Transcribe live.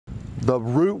the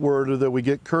root word that we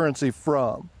get currency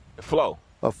from. Flow.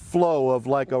 A flow of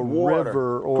like a Water.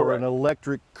 river or Correct. an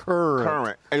electric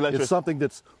current. Electric. It's something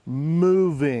that's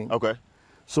moving. Okay.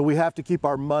 So we have to keep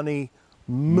our money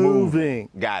moving.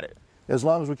 Got it. As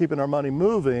long as we're keeping our money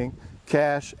moving,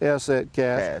 cash, asset,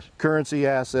 cash, currency,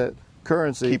 asset,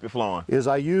 currency. Keep it flowing. Is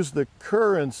I use the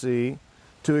currency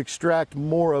to extract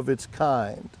more of its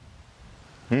kind.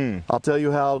 I'll tell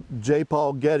you how J.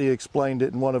 Paul Getty explained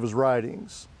it in one of his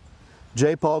writings.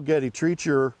 J. Paul Getty, treat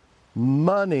your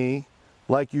money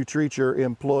like you treat your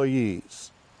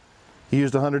employees. He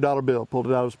used a $100 bill, pulled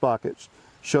it out of his pockets,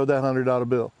 showed that $100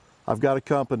 bill. I've got a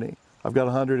company. I've got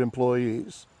 100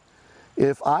 employees.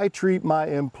 If I treat my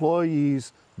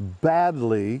employees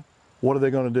badly, what are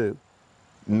they going to do?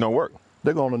 No work.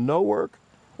 They're going to no work,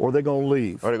 or they're going to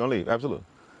leave. Or they're going to leave, absolutely.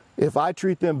 If I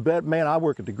treat them bad, man, I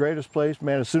work at the greatest place,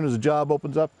 man. As soon as the job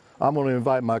opens up, I'm going to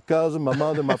invite my cousin, my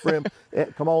mother, my friend.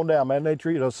 Come on down, man. They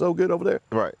treat us so good over there.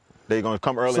 Right. They're going to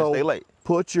come early and stay late.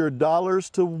 Put your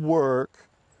dollars to work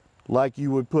like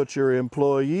you would put your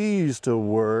employees to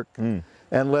work, and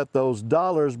let those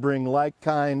dollars bring like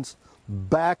kinds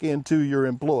back into your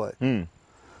employ.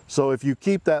 So if you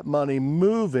keep that money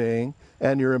moving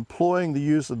and you're employing the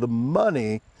use of the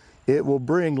money, it will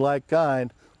bring like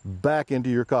kind back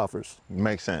into your coffers.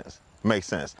 Makes sense. Makes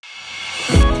sense.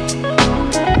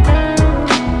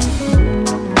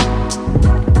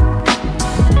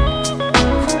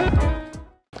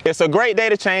 It's a great day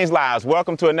to change lives.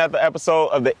 Welcome to another episode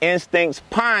of the Instincts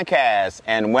Podcast.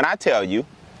 And when I tell you,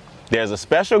 there's a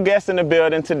special guest in the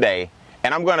building today,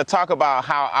 and I'm going to talk about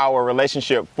how our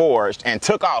relationship forged and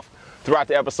took off throughout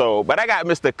the episode. But I got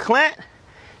Mr. Clint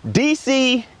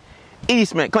D.C.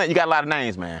 Eastman. Clint, you got a lot of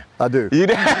names, man. I do. You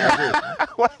do?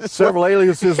 Several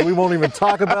aliases we won't even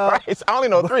talk about. Right. I only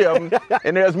know 3 of them,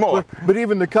 and there's more. But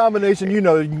even the combination, you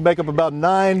can make up about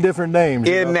 9 different names.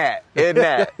 In that.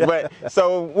 But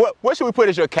so what should we put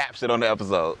as your caption on the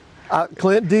episode?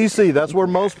 Clint D.C. That's where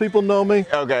most people know me.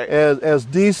 Okay. As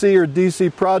D.C. or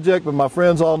D.C. Project, but my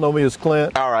friends all know me as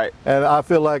Clint. All right. And I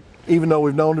feel like even though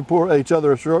we've known each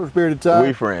other a short period of time,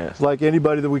 we friends. Like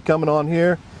anybody that we coming on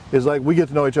here, is like we get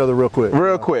to know each other real quick.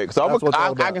 Real quick. So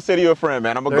I consider you a friend,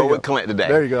 man. I'm going to go with Clint today.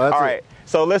 There you go. That's all right.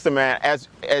 So listen, man, as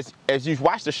you've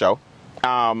watched the show,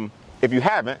 if you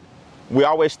haven't, we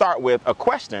always start with a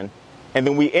question, and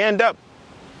then we end up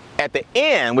at the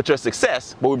end with your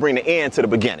success, but we bring the end to the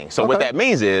beginning. So what that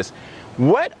means is,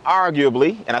 what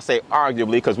arguably, and I say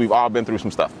arguably because we've all been through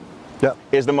some stuff,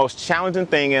 is the most challenging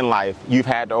thing in life you've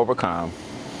had to overcome,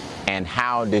 and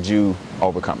how did you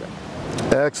overcome it?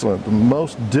 Excellent. The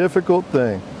most difficult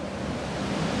thing,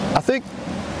 I think,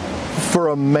 for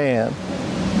a man,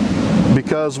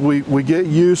 because we get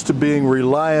used to being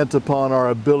reliant upon our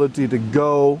ability to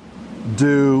go,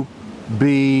 do,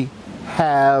 be,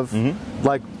 have,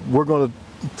 like we're going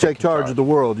to take charge of the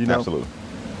world, Absolutely.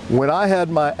 When I had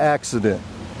my accident,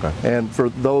 and for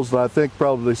those that I think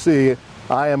probably see,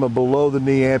 I am a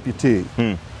below-the-knee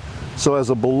amputee. So as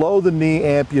a below-the-knee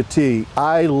amputee,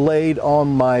 I laid on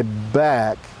my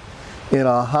back in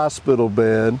a hospital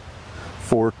bed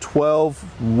for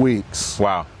 12 weeks.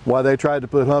 Wow. While they tried to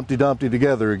put Humpty Dumpty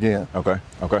together again. Okay.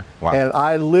 Wow. And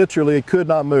I literally could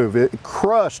not move. It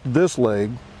crushed this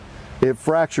leg. It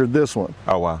fractured this one.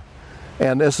 Oh, wow.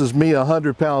 And this is me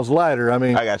 100 pounds lighter. I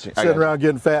mean, I got you. Sitting around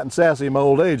getting fat and sassy in my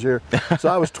old age here. So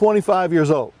I was 25 years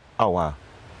old. Oh, wow.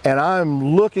 And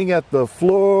I'm looking at the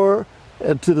floor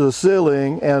and to the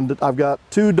ceiling, and I've got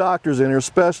 2 doctors in here,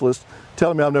 specialists,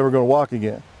 telling me I'm never going to walk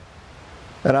again.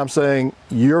 And I'm saying,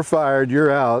 you're fired, you're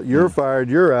out, you're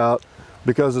fired, you're out,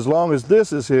 because as long as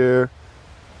this is here,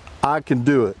 I can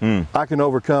do it. I can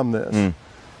overcome this.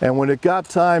 And when it got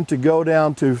time to go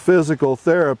down to physical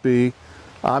therapy,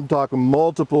 I'm talking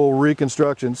multiple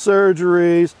reconstruction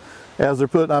surgeries, as they're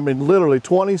putting, I mean, literally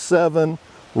 27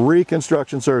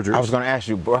 reconstruction surgeries. I was going to ask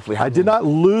you roughly how I did not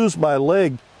lose my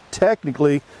leg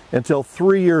technically until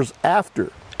 3 years after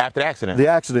the accident. The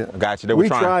accident. I got you. We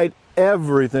tried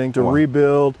everything to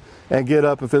rebuild and get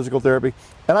up in physical therapy,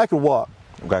 and I could walk.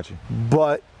 Got you.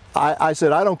 But I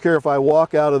said, I don't care if I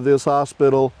walk out of this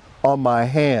hospital on my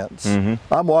hands.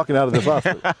 I'm walking out of this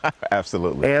hospital.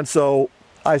 Absolutely. And so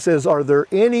I says, are there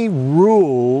any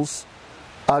rules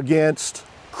against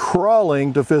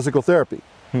crawling to physical therapy?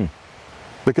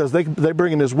 Because they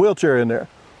bring in this wheelchair in there.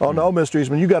 Oh no, Mr.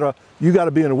 Eastman, you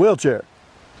gotta be in a wheelchair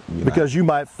because you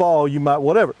might fall, you might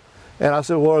whatever. And I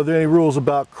said, well, are there any rules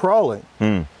about crawling?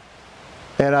 And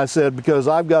I said, because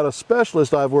I've got a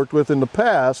specialist I've worked with in the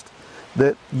past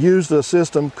that used a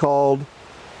system called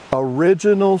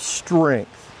original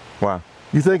strength. Wow.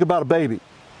 You think about a baby.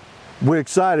 We're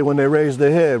excited when they raise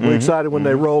their head. We're excited when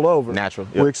they roll over. Natural.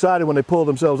 Yep. We're excited when they pull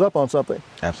themselves up on something.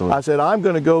 Absolutely. I said, I'm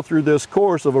going to go through this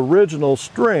course of original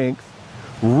strength,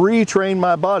 retrain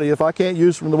my body if I can't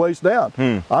use from the waist down.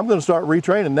 I'm going to start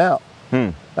retraining now.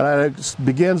 And it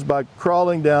begins by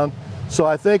crawling down. So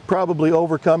I think probably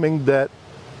overcoming that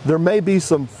there may be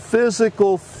some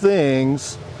physical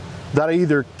things that I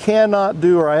either cannot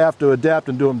do or I have to adapt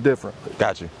and do them differently.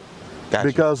 Got you.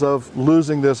 Because of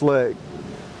losing this leg.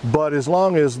 But as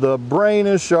long as the brain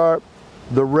is sharp,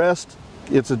 the rest,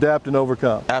 it's adapt and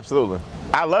overcome. Absolutely.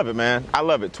 I love it, man. I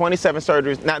love it. 27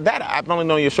 surgeries. Now that I've only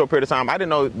known you a short period of time. I didn't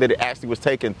know that it actually was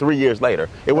taken 3 years later.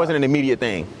 It wasn't an immediate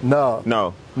thing. No.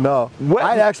 What?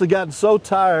 I'd actually gotten so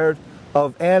tired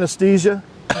of anesthesia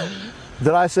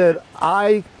that I said,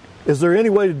 is there any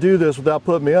way to do this without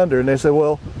putting me under? And they said,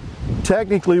 well,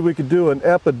 technically we could do an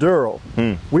epidural.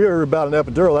 We heard about an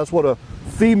epidural. That's what a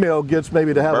female gets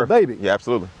maybe to have a baby. Yeah,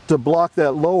 absolutely. To block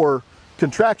that lower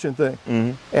contraction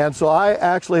thing. And so I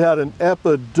actually had an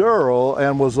epidural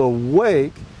and was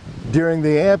awake during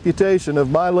the amputation of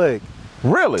my leg.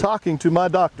 Really? Talking to my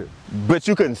doctor. But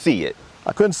you couldn't see it.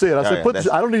 I couldn't see it. I said,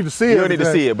 I don't need to see it. You don't need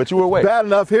to see it, but you were awake. Bad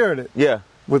enough hearing it. Yeah.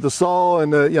 With the saw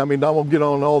and I mean, I won't get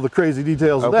on all the crazy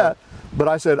details of that. But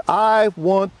I said, I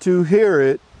want to hear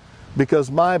it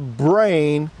because my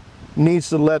brain needs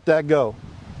to let that go.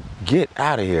 Get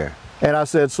out of here. And I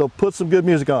said, so put some good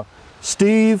music on.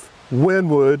 Steve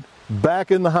Winwood,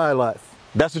 Back in the High Life.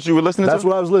 That's what you were listening to? That's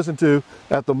what I was listening to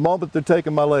at the moment they're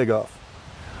taking my leg off.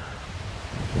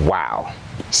 Wow.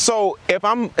 So if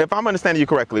I'm understanding you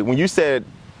correctly, when you said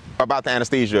about the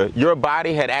anesthesia, your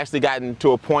body had actually gotten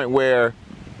to a point where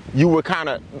you were kind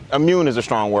of immune is a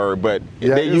strong word, but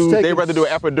they rather do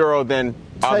an epidural than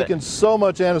taking so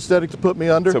much anesthetic to put me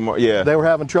under. They were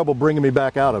having trouble bringing me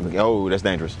back out of it. Oh, that's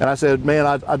dangerous. And I said, man,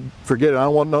 I'd forget it. I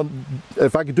don't want no.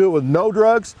 If I could do it with no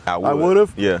drugs, I would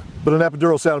have. Yeah. But an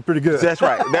epidural sounded pretty good. That's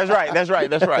right. That's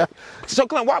right. So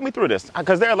Clint, walk me through this,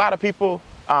 because there are a lot of people.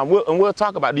 We'll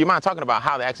talk about. Do you mind talking about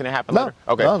how the accident happened later?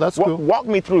 Okay. No, that's cool. Walk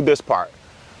me through this part.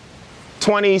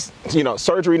 20s,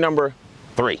 surgery number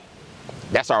 3.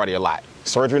 That's already a lot.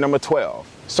 Surgery number 12,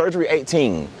 surgery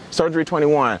 18, surgery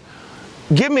 21.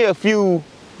 Give me a few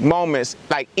moments,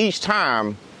 like each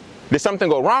time, did something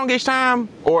go wrong each time?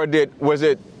 Or was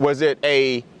it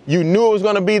a, you knew it was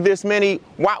gonna be this many?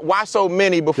 Why so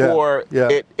many before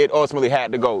it ultimately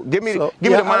had to go? Give me the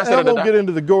mindset I won't get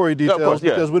into the gory details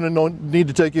because we don't need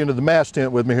to take you into the mash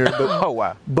tent with me here. But, oh,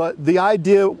 wow. But the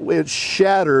idea, it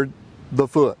shattered the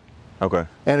foot. Okay.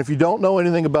 And if you don't know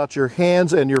anything about your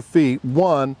hands and your feet,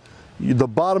 one, the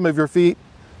bottom of your feet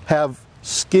have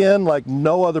skin like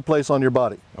no other place on your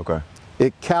body. Okay.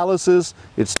 It calluses,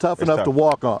 it's tough enough to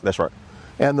walk on. That's right.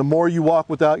 And the more you walk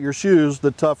without your shoes,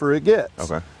 the tougher it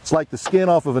gets. Okay. It's like the skin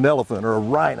off of an elephant or a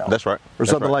rhino. That's right. Or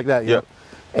something like that. Yep.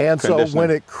 And so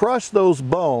when it crushed those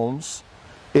bones,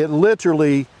 it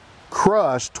literally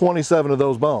crushed 27 of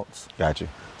those bones. Gotcha.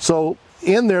 So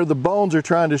in there, the bones are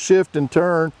trying to shift and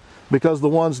turn because the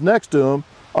ones next to them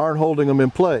aren't holding them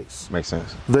in place. Makes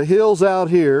sense. The heel's out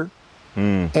here,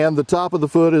 and the top of the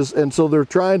foot is, and so they're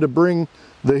trying to bring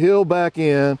the heel back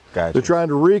in. Gotcha. They're trying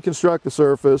to reconstruct the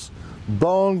surface,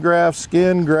 bone grafts,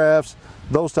 skin grafts,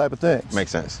 those type of things.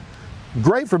 Makes sense.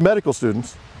 Great for medical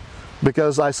students,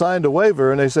 because I signed a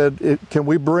waiver and they said, can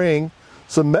we bring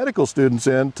some medical students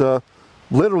in to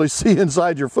literally see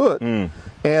inside your foot?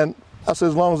 And I said,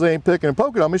 as long as they ain't picking and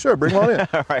poking on me, sure, bring them on in.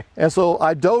 Right. And so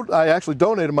I actually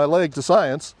donated my leg to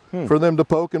science for them to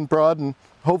poke and prod, and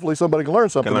hopefully somebody can learn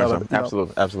something out of it.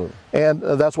 Absolutely, absolutely. And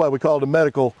that's why we call it a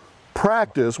medical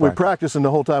practice. We're practicing the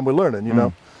whole time we're learning, you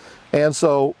know. And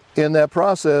so in that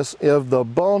process of the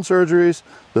bone surgeries,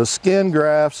 the skin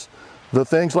grafts, the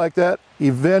things like that,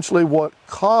 eventually what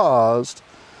caused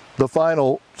the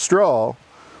final straw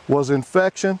was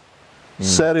infection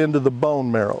set into the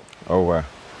bone marrow. Oh, wow.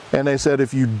 And they said,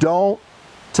 if you don't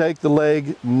take the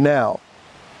leg now,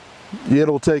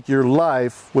 it'll take your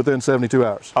life within 72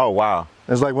 hours. Oh, wow.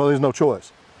 And it's like, well, there's no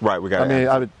choice. Right, we got it.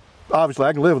 I mean, obviously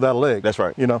I can live without a leg. That's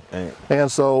right. You know? And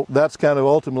so that's kind of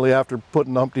ultimately after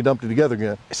putting Humpty Dumpty together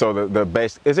again. So the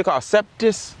base, is it called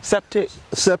septic?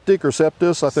 Septic or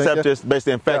septis, I think. Septis,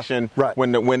 basically infection. Yeah, right.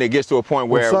 When it gets to a point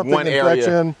where one area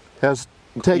infection has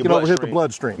taken over, hit the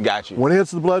bloodstream. Got you. When it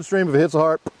hits the bloodstream, if it hits the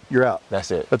heart, you're out.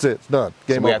 That's it. That's it. It's done.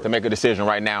 Game over. We have to make a decision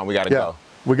right now, and we got to go.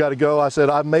 We got to go. I said,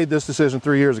 I made this decision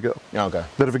 3 years ago. Okay.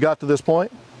 That if it got to this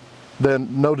point,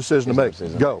 then no decision to make.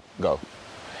 Go. Go.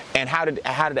 And how did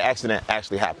the accident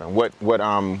actually happen?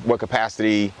 What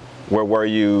capacity? Where were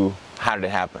you? How did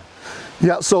it happen?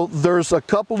 Yeah, so there's a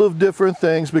couple of different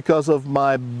things because of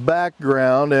my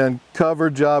background and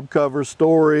cover, job cover,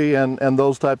 story, and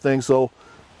those type things. So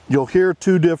you'll hear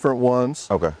two different ones.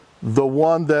 Okay. The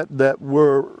one that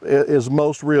is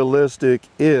most realistic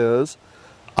is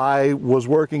I was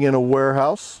working in a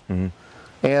warehouse,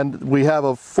 and we have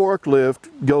a forklift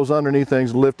goes underneath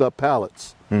things to lift up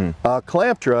pallets. A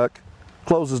clamp truck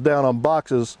closes down on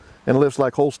boxes and lifts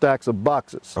like whole stacks of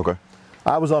boxes. Okay.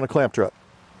 I was on a clamp truck.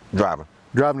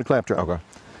 Driving a clamp truck. Okay.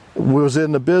 We was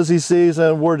in the busy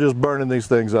season. We're just burning these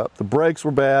things up. The brakes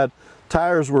were bad,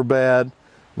 tires were bad,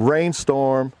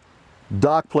 rainstorm,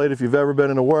 dock plate, if you've ever been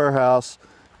in a warehouse,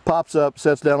 pops up,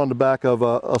 sets down on the back of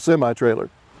a semi-trailer.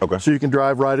 Okay. So you can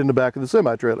drive right in the back of the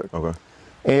semi-trailer. Okay.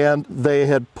 And they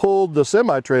had pulled the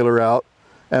semi-trailer out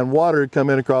and water had come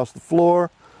in across the floor.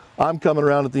 I'm coming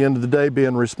around at the end of the day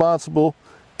being responsible.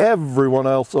 Everyone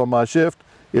else on my shift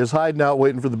is hiding out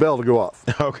waiting for the bell to go off.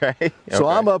 Okay. So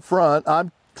I'm up front,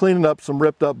 I'm cleaning up some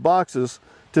ripped up boxes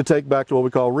to take back to what we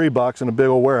call rebox in a big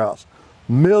old warehouse.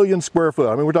 1,000,000 square foot.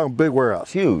 I mean, we're talking big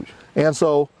warehouse. Huge. And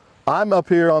so I'm up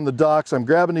here on the docks, I'm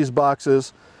grabbing these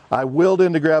boxes. I wheeled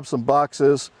in to grab some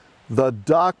boxes. The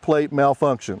dock plate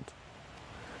malfunctioned.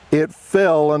 It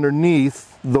fell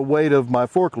underneath the weight of my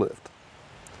forklift.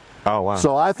 Oh, wow.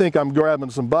 So I think I'm grabbing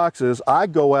some boxes. I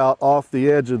go out off the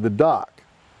edge of the dock.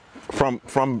 From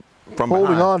Holding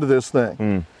behind. on to this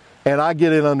thing. And I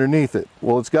get in underneath it.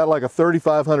 Well, it's got like a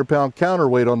 3,500 pound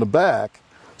counterweight on the back.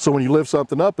 So when you lift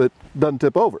something up, it doesn't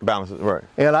tip over. Balances, right.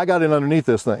 And I got in underneath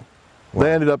this thing. Wow.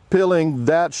 They ended up peeling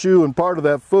that shoe and part of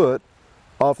that foot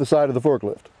off the side of the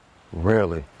forklift.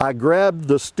 Really? I grabbed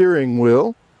the steering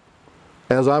wheel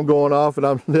as I'm going off, and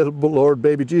I'm, Lord,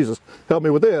 baby Jesus, help me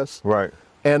with this. Right.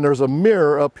 And there's a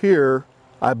mirror up here.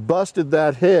 I busted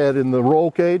that head in the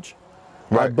roll cage.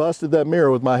 Right. I busted that mirror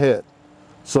with my head.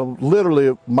 So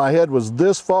literally, my head was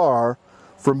this far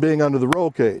from being under the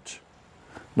roll cage.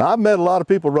 Now, I've met a lot of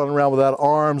people running around without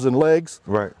arms and legs.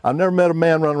 Right. I've never met a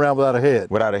man running around without a head.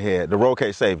 Without a head. The roll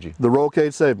cage saved you. The roll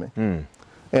cage saved me.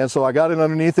 And so I got in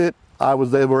underneath it.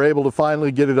 They were able to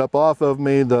finally get it up off of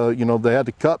me. They had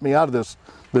to cut me out of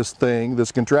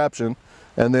this contraption,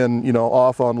 and then,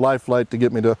 off on life flight to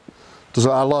get me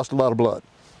so I lost a lot of blood.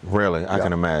 Really? I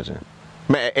can imagine.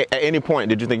 Man, at any point,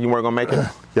 did you think you weren't going to make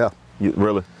it? Yeah.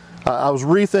 Really? I was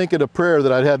rethinking a prayer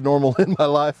that I'd had normal in my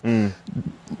life.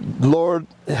 Lord,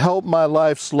 help my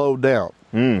life slow down.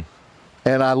 And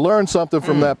I learned something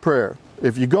from that prayer.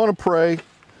 If you're going to pray,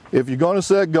 if you're going to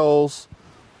set goals,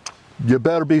 you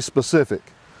better be specific.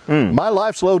 My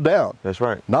life slowed down. That's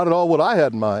right. Not at all what I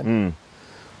had in mind.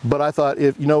 But I thought,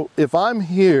 if I'm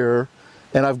here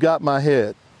and I've got my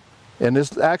head, and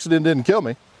this accident didn't kill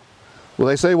me, well,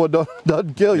 they say what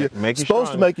doesn't kill you, it's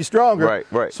supposed to make you stronger. Right,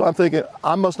 right. So I'm thinking,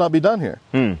 I must not be done here.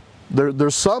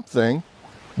 There's something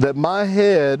that my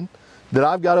head, that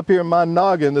I've got up here in my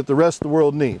noggin that the rest of the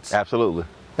world needs. Absolutely.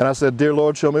 And I said, dear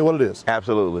Lord, show me what it is.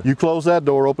 Absolutely. You close that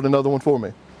door, open another one for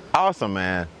me. Awesome,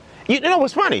 man. You know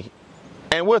what's funny?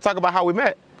 And we'll talk about how we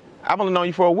met. I've only known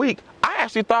you for a week. I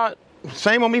actually thought,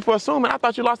 shame on me for assuming, I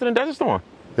thought you lost it in Desert Storm.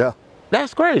 Yeah.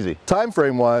 That's crazy. Time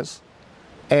frame wise.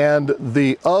 And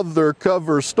the other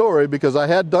cover story, because I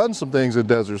had done some things in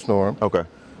Desert Storm. Okay.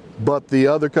 But the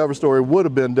other cover story would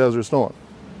have been Desert Storm.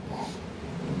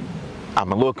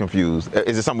 I'm a little confused.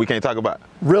 Is it something we can't talk about?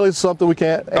 Really, it's something we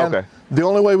can't. And okay. The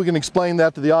only way we can explain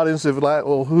that to the audience, if like,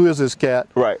 well, who is this cat?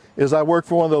 Right. Is I work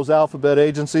for one of those alphabet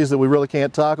agencies that we really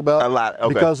can't talk about. A lot.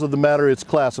 Okay. Because of the matter, it's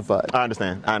classified. I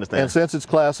understand. I understand. And since it's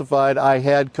classified, I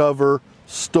had cover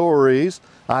stories.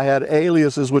 I had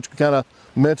aliases, which we kind of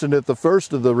mentioned at the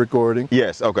first of the recording.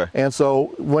 Yes. Okay. And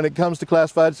so when it comes to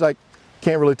classified, it's like,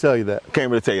 can't really tell you that.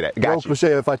 Can't really tell you that. Got you.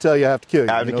 Cliche, if I tell you, I have to kill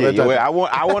you. I have to kill you. I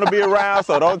want to be around,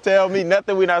 so don't tell me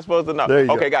nothing we're not supposed to know. There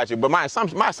you okay, go. Got you. But my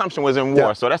assumption was in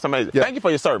war, so that's amazing. Yeah. Thank you for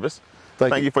your service.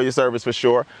 Thank you for your service for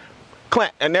sure.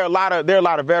 Clint, and there are a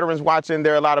lot of veterans watching.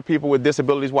 There are a lot of people with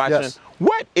disabilities watching. Yes.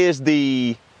 What is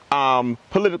the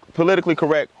politically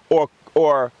correct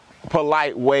or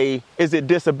polite way? Is it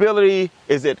disability?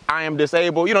 Is it I am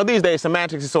disabled? These days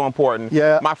semantics is so important.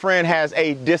 Yeah. My friend has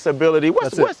a disability.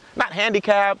 What's not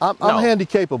handicapped? I'm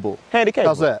handy-capable.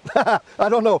 Handy-capable. How's that? I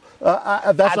don't know.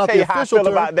 That's not the official term. I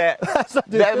feel about that.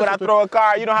 That's when I throw a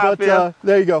car. You know how I feel.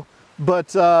 There you go.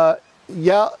 But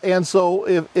yeah, and so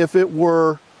if it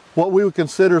were what we would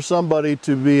consider somebody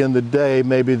to be in the day,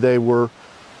 maybe they were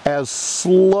as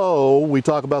slow, we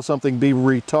talk about something be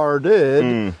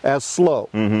retarded as slow.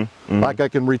 Like I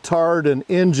can retard an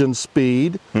engine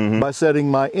speed by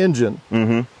setting my engine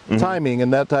timing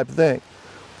and that type of thing.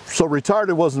 So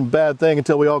retarded wasn't a bad thing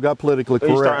until we all got politically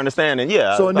correct. You start understanding,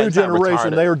 yeah. So a new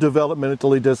generation, they are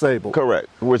developmentally disabled. Correct.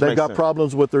 They've got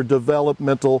problems with their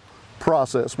developmental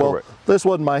process. Well, correct. This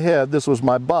wasn't my head, this was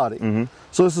my body.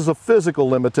 So this is a physical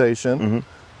limitation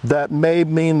that may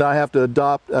mean that I have to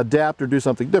adapt or do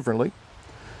something differently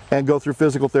and go through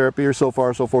physical therapy or so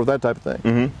forth, that type of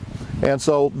thing. And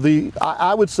so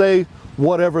I would say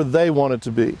whatever they want it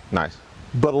to be. Nice.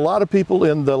 But a lot of people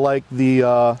in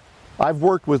I've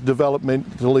worked with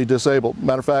developmentally disabled.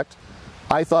 Matter of fact,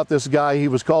 I thought this guy, he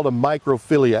was called a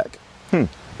microphiliac.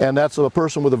 And that's a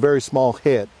person with a very small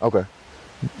head. Okay.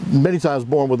 Many times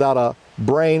born without a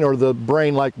brain, or the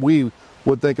brain like we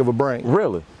would think of a brain.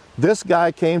 Really? This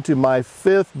guy came to my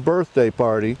 5th birthday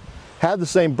party, had the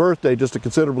same birthday, just a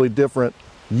considerably different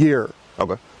year.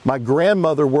 Okay. My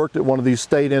grandmother worked at one of these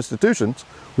state institutions.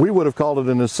 We would have called it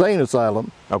an insane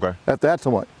asylum at that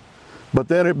point. But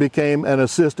then it became an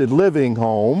assisted living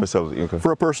home facility,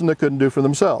 for a person that couldn't do for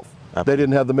themselves. They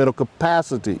didn't have the mental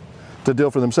capacity to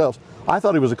deal for themselves. I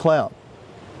thought he was a clown.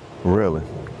 Really?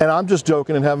 And I'm just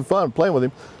joking and having fun playing with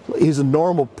him. He's a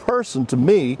normal person to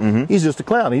me. He's just a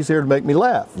clown. He's here to make me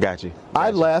laugh. Got you.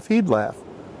 I'd laugh, he'd laugh.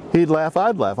 He'd laugh,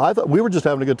 I'd laugh. I thought we were just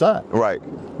having a good time. Right.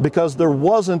 Because there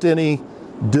wasn't any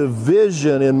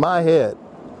division in my head.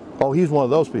 Oh, he's one of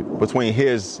those people. Between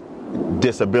his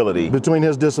disability. Between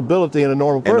his disability and a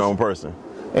normal person. A normal person.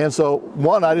 And so,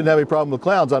 one, I didn't have any problem with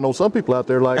clowns. I know some people out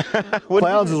there like,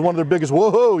 clowns is one of their biggest,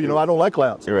 whoa, you know, I don't like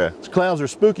clowns. Right. Clowns are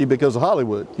spooky because of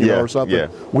Hollywood, you know, or something. Yeah.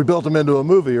 We built them into a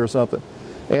movie or something.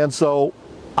 And so,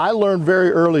 I learned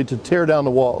very early to tear down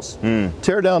the walls,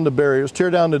 tear down the barriers, tear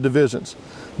down the divisions,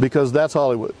 because that's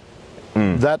Hollywood.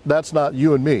 That's not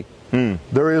you and me.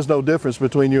 There is no difference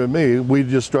between you and me. We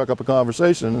just struck up a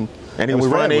conversation, and he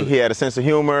was funny. He had a sense of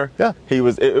humor. Yeah, he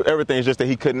was. Everything's just that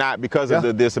he could not, because of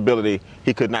the disability,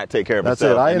 he could not take care of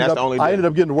himself. That's it. I ended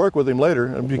up getting to work with him later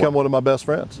and become one of my best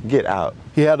friends. Get out.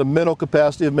 He had a mental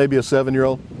capacity of maybe a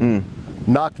 7-year-old.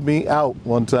 Knocked me out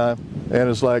one time, and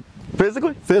it's like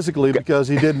physically because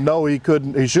he didn't know he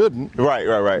shouldn't. Right.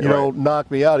 You know,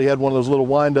 knocked me out. He had one of those little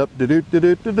wind up, you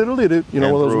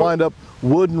know, one of those wind up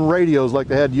wooden radios like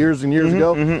they had years and years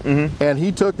ago. And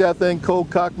he took that thing, cold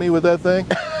cocked me with that thing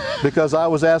because I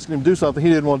was asking him to do something he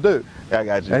didn't want to do. I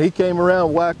got you. And he came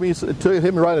around, whacked me, hit me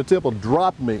right in the temple,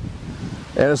 dropped me.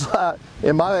 And it's like,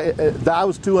 I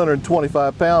was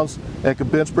 225 pounds and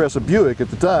could bench press a Buick at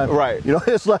the time. Right. You know,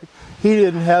 it's like he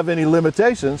didn't have any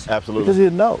limitations. Absolutely. Because he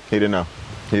didn't know. He didn't know.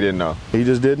 He didn't know. He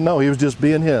just didn't know. He was just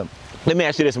being him. Let me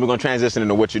ask you this, and we're going to transition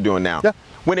into what you're doing now. Yeah.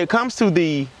 When it comes to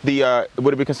the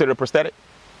would it be considered a prosthetic?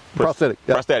 Prosthetic.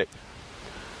 Yeah. Prosthetic.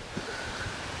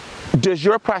 Does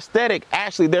your prosthetic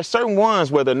actually, there's certain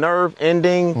ones where the nerve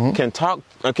ending can talk,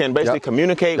 can basically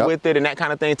communicate with it and that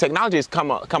kind of thing. Technology has come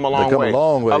a long way.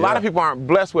 A lot of people aren't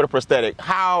blessed with a prosthetic.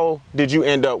 How did you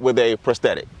end up with a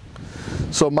prosthetic?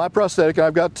 So my prosthetic,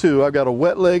 I've got two. I've got a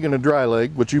wet leg and a dry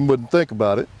leg, which you wouldn't think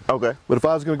about it. Okay. But if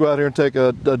I was going to go out here and take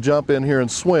a jump in here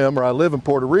and swim, or I live in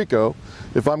Puerto Rico,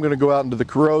 if I'm going to go out into the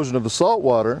corrosion of the salt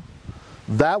water,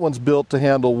 that one's built to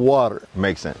handle water.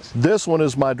 Makes sense. This one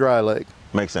is my dry leg.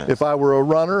 Makes sense. If I were a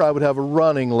runner, I would have a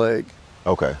running leg.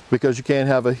 Okay. Because you can't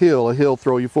have a hill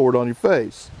throw you forward on your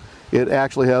face. It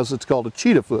actually has, it's called a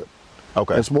cheetah foot.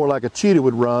 Okay. It's more like a cheetah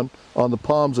would run on the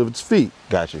palms of its feet.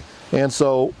 Gotcha. And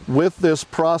so with this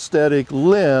prosthetic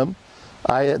limb,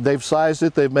 they've sized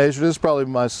it, they've measured it. It's probably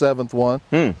my 7th one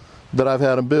that I've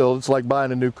had them build. It's like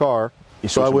buying a new car,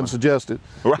 so I wouldn't suggest it.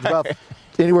 Right. It's about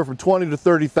anywhere from 20 to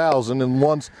 30,000, and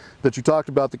ones that you talked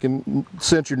about that can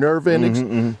sense your nerve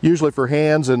endings, usually for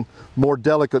hands and more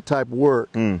delicate type work,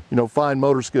 you know, fine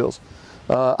motor skills.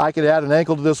 I could add an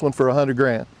ankle to this one for $100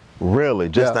 grand. Really?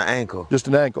 Just an ankle? Just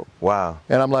an ankle. Wow.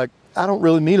 And I'm like, I don't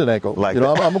really need an ankle. Like, you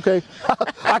know, I'm okay.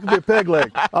 I can be a peg leg.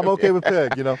 I'm okay with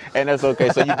peg, you know. And that's okay.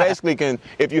 So you basically can,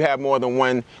 if you have more than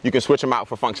one, you can switch them out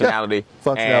for functionality.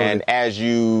 Yeah, functionality.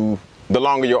 And the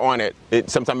longer you're on it,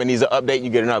 sometimes it needs an update, you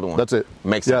get another one. That's it.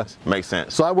 Makes sense. Yeah. Makes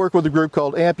sense. So I work with a group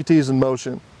called Amputees in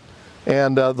Motion.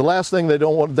 And the last thing they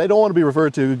don't want to be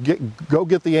referred to, go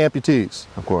get the amputees.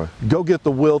 Of course. Go get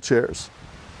the wheelchairs.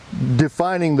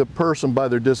 Defining the person by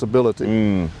their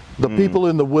disability. The people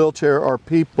in the wheelchair are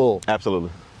people. Absolutely.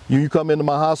 You come into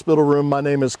my hospital room, my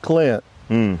name is Clint.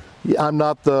 I'm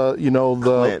not the, you know,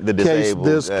 the case,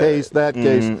 this case, that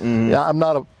case. I'm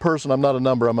not a person, I'm not a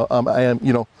number, I am,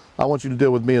 you know, I want you to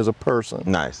deal with me as a person.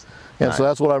 Nice. And so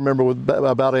that's what I remember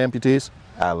about amputees.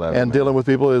 I love it. And dealing with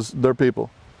people is they're people.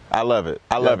 I love it.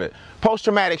 I love it.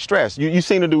 Post-traumatic stress. You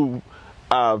seem to do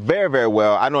Very, very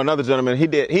well. I know another gentleman. He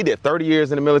did 30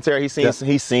 years in the military.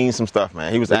 He's seen some stuff,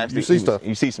 man. He was actually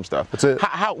you see some stuff. That's it.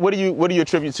 What do you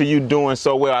attribute to you doing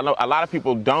so well? I know a lot of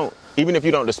people don't. Even if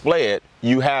you don't display it,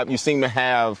 you seem to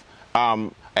have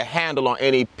a handle on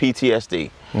any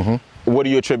PTSD. What do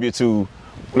you attribute to?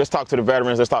 Let's talk to the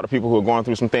veterans. Let's talk to people who are going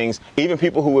through some things. Even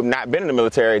people who have not been in the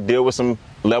military deal with some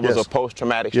levels of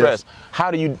post-traumatic stress.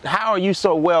 How are you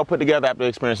so well put together after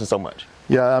experiencing so much?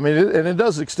 Yeah, I mean, it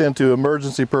does extend to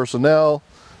emergency personnel.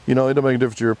 You know, it doesn't make a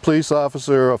difference if you're a police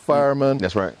officer, a fireman.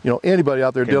 That's right. You know, anybody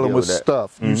out there dealing with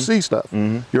stuff. You see stuff.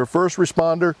 You're a first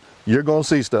responder, you're going to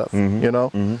see stuff, you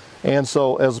know? And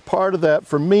so as part of that,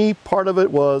 for me, part of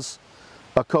it was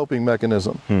a coping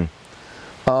mechanism.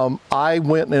 I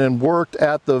went and worked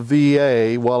at the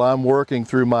VA while I'm working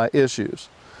through my issues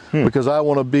because I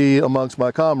want to be amongst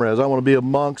my comrades. I want to be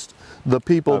amongst the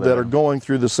people that are going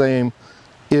through the same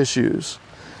issues.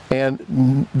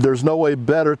 And there's no way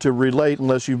better to relate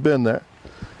unless you've been there.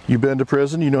 You've been to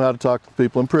prison, you know how to talk to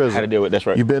people in prison. How to deal with it, that's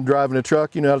right. You've been driving a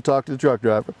truck, you know how to talk to the truck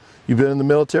driver. You've been in the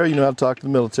military, you know how to talk to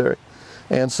the military.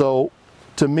 And so,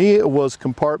 to me, it was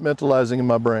compartmentalizing in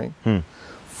my brain.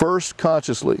 First,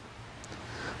 consciously.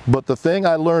 But the thing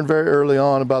I learned very early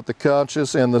on about the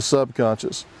conscious and the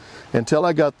subconscious, until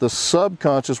I got the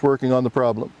subconscious working on the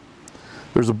problem.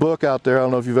 There's a book out there, I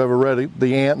don't know if you've ever read it,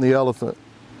 The Ant and the Elephant.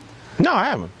 No, I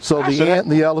haven't. So the ant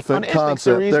and the elephant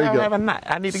concept, there you go.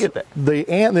 I need to get that. The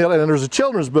ant and the elephant, and there's a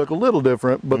children's book, a little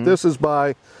different, but this is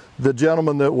by the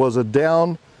gentleman that was a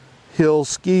downhill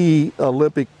ski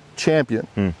Olympic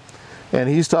champion. And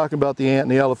he's talking about the ant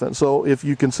and the elephant. So if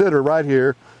you consider right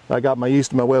here, I got my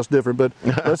east and my west different, but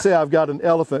let's say I've got an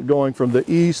elephant going from the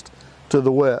east to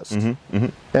the west.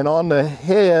 And on the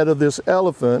head of this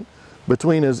elephant,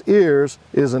 between his ears,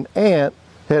 is an ant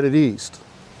headed east.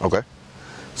 Okay.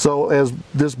 So as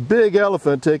this big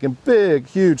elephant taking big,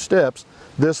 huge steps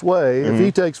this way, if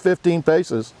he takes 15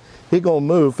 paces, he's going to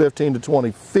move 15 to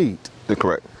 20 feet.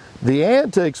 Correct. The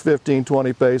ant takes 15,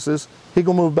 20 paces, he's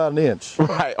going to move about an inch.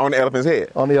 Right, on the elephant's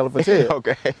head. On the elephant's head.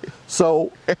 Okay.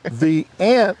 So the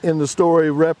ant in the story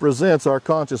represents our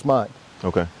conscious mind.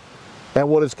 Okay. And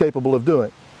what it's capable of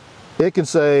doing. It can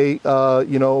say,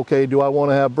 you know, okay, do I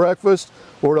want to have breakfast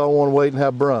or do I want to wait and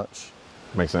have brunch?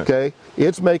 Makes sense. Okay,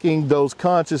 it's making those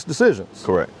conscious decisions.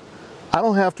 Correct. I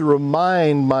don't have to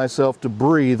remind myself to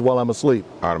breathe while I'm asleep.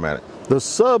 Automatic. The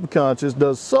subconscious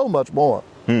does so much more.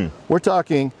 We're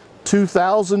talking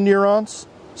 2,000 neurons,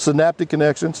 synaptic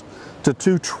connections, to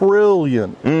 2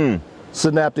 trillion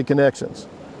synaptic connections.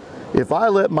 If I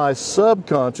let my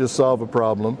subconscious solve a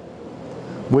problem,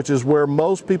 which is where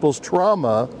most people's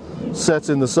trauma sets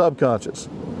in the subconscious,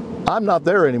 I'm not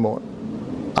there anymore.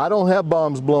 I don't have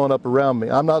bombs blowing up around me.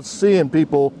 I'm not seeing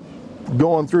people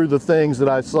going through the things that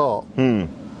I saw.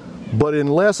 But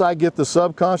unless I get the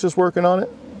subconscious working on it,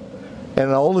 and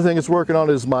the only thing it's working on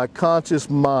is my conscious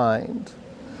mind.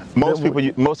 Most people,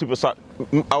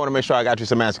 I want to make sure I got you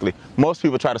semantically. Most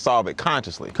people try to solve it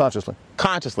consciously.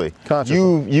 Consciously.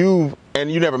 You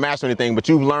never master anything, but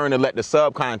you've learned to let the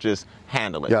subconscious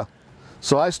handle it. Yeah.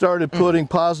 So I started putting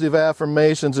positive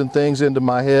affirmations and things into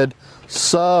my head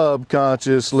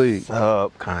subconsciously.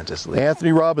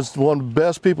 Anthony Robbins, one of the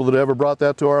best people that ever brought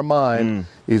that to our mind,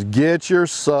 is get your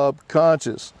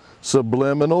subconscious.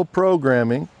 Subliminal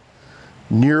programming,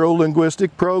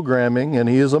 neuro-linguistic programming, and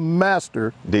he is a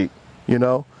master. Deep. You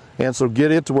know, and so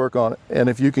get it to work on it. And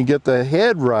if you can get the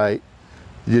head right,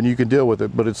 then you can deal with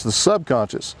it. But it's the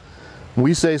subconscious.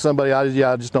 We say somebody,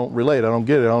 I just don't relate, I don't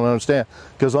get it, I don't understand.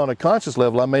 Because on a conscious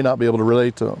level, I may not be able to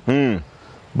relate to them.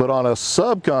 But on a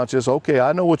subconscious, okay,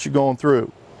 I know what you're going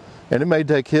through. And it may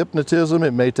take hypnotism,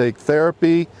 it may take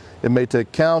therapy, it may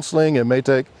take counseling, it may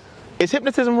take... Is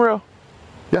hypnotism real?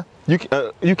 Yeah.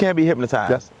 You can't be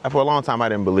hypnotized. Yeah. For a long time, I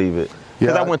didn't believe it.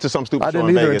 Because I went to some stupid show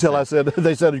in Vegas. I didn't either until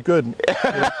they said you couldn't. You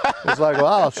know? It's like, well,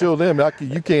 I'll show them,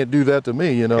 you can't do that to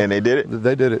me, you know. And they did it?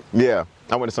 They did it. Yeah.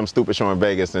 I went to some stupid show in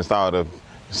Vegas and saw the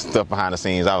stuff behind the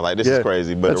scenes. I was like, this is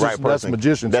crazy. But the right person. That's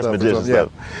magician stuff. That's magician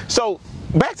stuff. Yeah. So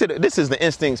back to this is the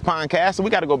Instincts podcast. So we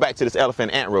got to go back to this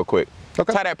elephant ant real quick.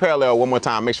 Okay. Tie that parallel one more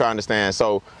time. Make sure I understand.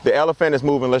 So the elephant is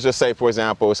moving, let's just say, for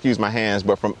example, excuse my hands,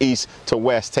 but from east to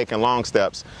west, taking long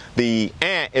steps. The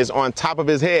ant is on top of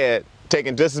his head,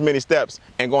 taking just as many steps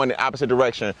and going the opposite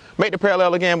direction. Make the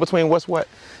parallel again between what's what?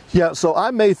 Yeah, so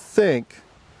I may think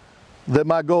that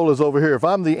my goal is over here. If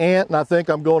I'm the ant and I think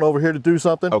I'm going over here to do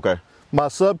something, okay, my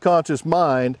subconscious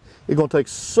mind is going to take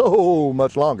so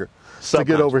much longer to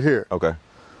get over here. Okay.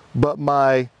 But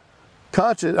my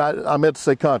conscious, I meant to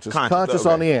say conscious. Conscious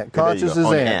on the ant. Conscious is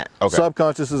ant. Okay.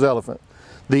 Subconscious is elephant.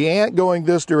 The ant going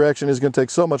this direction is going to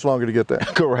take so much longer to get there.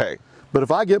 Correct. But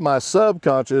if I get my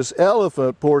subconscious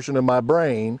elephant portion of my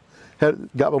brain,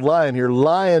 got a lion here,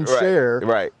 lion's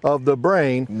share of the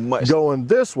brain going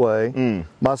this way,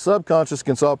 my subconscious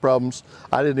can solve problems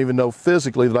I didn't even know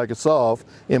physically that I could solve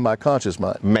in my conscious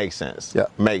mind. Makes sense. Yeah.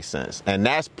 Makes sense. And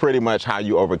that's pretty much how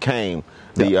you overcame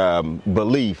the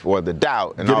belief or the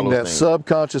doubt and all those Getting that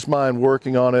subconscious mind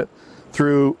working on it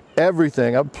through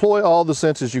everything. Employ all the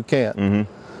senses you can.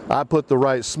 I put the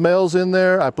right smells in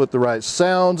there. I put the right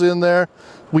sounds in there.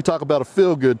 We talk about a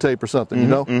feel-good tape or something, you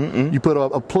know? You put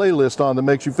a playlist on that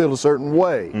makes you feel a certain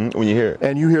way. When you hear it.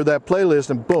 And you hear that playlist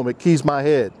and boom, it keys my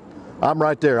head. I'm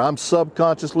right there. I'm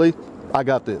subconsciously, I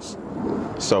got this.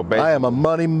 So basically, I am a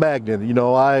money magnet. You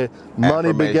know,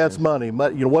 money begets money. You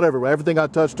know, whatever. Everything I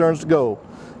touch turns to gold.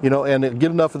 You know, and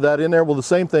get enough of that in there. Well, the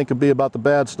same thing could be about the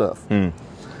bad stuff.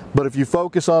 But if you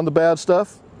focus on the bad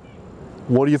stuff,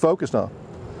 what are you focused on?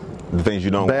 The things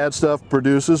you don't. Bad stuff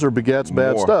produces or begets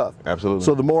bad stuff. Absolutely.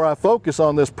 So the more I focus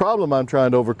on this problem I'm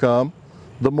trying to overcome,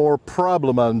 the more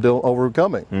problem I'm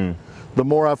overcoming. The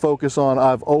more I focus on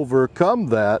I've overcome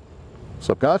that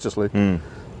subconsciously,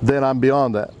 then I'm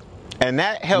beyond that. And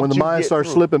that helps when the mind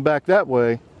starts slipping back that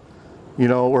way, you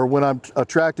know, or when I'm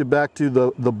attracted back to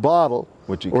the bottle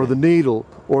or the needle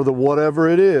or the whatever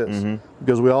it is,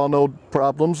 because we all know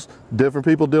problems, different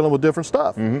people dealing with different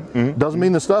stuff. Doesn't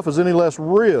mean the stuff is any less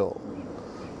real,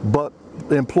 but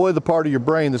employ the part of your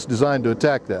brain that's designed to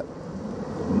attack that.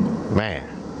 Man.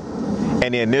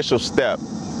 And the initial step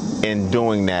in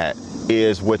doing that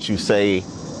is what you say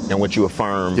and what you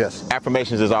affirm. Yes.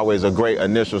 Affirmations is always a great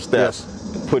initial step.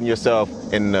 Yes. Putting yourself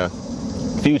in the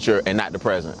future and not the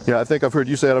present. Yeah, I think I've heard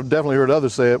you say it. I've definitely heard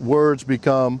others say it. Words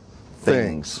become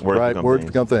things. Words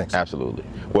become things. Absolutely.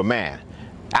 Well, man,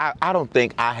 I don't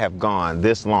think I have gone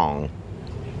this long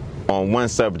on one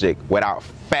subject without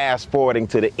fast forwarding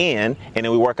to the end, and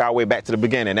then we work our way back to the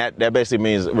beginning. That basically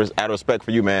means, out of respect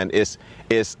for you, man,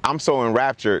 I'm so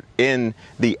enraptured in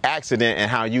the accident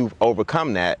and how you've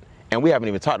overcome that, and we haven't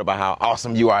even talked about how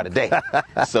awesome you are today.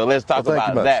 So let's talk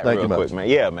about that real quick, man.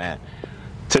 Yeah, man.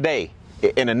 Today,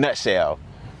 in a nutshell,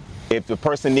 if the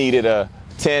person needed a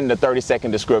 10 to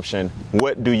 30-second description,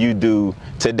 what do you do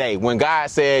today? When God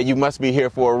said you must be here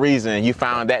for a reason, you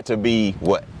found that to be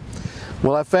what?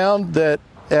 Well, I found that,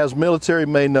 as military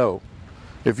may know,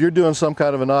 if you're doing some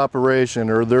kind of an operation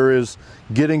or there is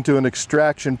getting to an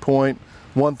extraction point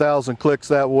 1,000 clicks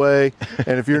that way,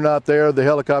 and if you're not there, the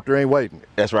helicopter ain't waiting.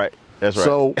 That's right. That's right.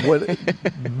 So, when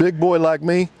big boy like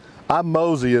me, I'm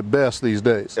mosey at best these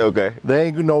days. Okay. They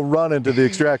ain't no running to the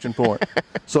extraction point.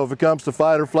 So if it comes to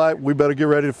fight or flight, we better get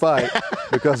ready to fight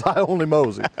because I only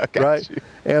mosey, right?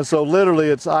 And so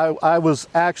literally I was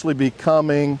actually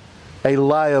becoming a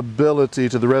liability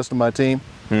to the rest of my team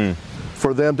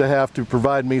for them to have to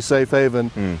provide me safe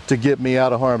haven to get me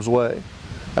out of harm's way.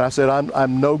 And I said,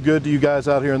 I'm no good to you guys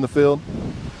out here in the field.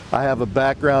 I have a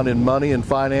background in money and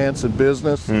finance and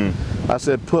business. I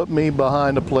said, put me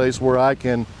behind a place where I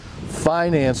can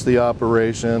finance the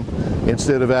operation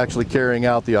instead of actually carrying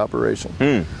out the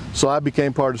operation. So I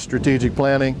became part of strategic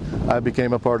planning. I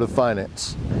became a part of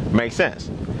finance. Makes sense.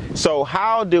 So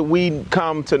how did we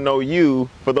come to know you,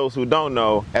 for those who don't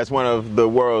know, as one of the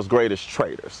world's greatest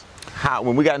traders?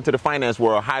 When we got into the finance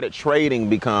world, how did trading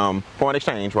become foreign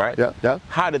exchange, right? Yeah.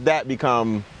 How did that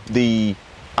become the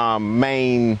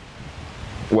main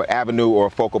avenue or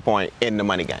focal point in the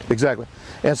money game? Exactly.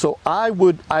 And so I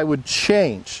would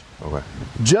change. Okay.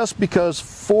 Just because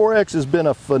Forex has been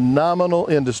a phenomenal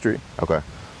industry. Okay.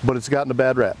 But it's gotten a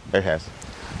bad rap. It has.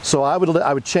 So I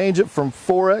would change it from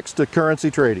Forex to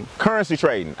currency trading. Currency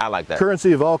trading, I like that.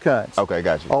 Currency of all kinds. Okay,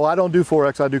 got you. Oh, I don't do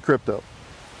Forex, I do crypto.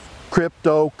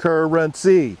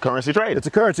 Cryptocurrency. Currency trade. It's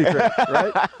a currency trade,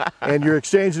 right? And you're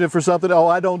exchanging it for something. Oh,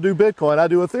 I don't do Bitcoin, I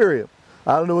do Ethereum.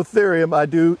 I don't do Ethereum, I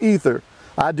do Ether.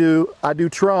 I do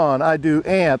Tron, I do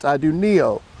Ant, I do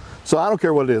Neo. So I don't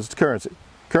care what it is, it's currency.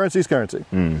 Currency is currency.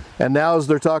 And now as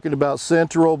they're talking about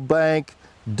central bank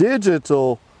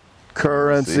digital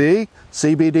currency,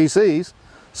 CBDCs,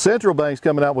 central banks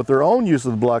coming out with their own use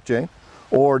of the blockchain,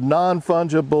 or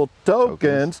non-fungible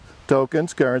tokens,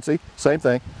 currency, same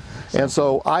thing. And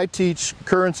so I teach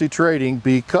currency trading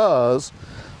because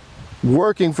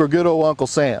working for good old Uncle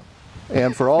Sam,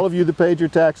 and for all of you that paid your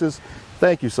taxes,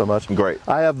 thank you so much. Great.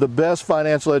 I have the best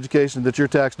financial education that your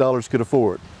tax dollars could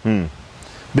afford.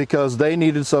 Because they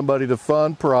needed somebody to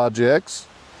fund projects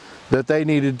that they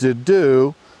needed to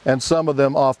do, and some of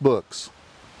them off books.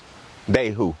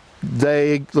 They who?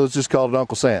 They, let's just call it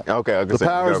Uncle Sam. Okay. The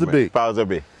powers that be. Powers that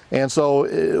be. And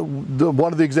so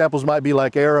one of the examples might be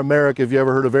like Air America, if you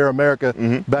ever heard of Air America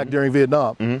back during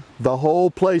Vietnam. The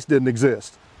whole place didn't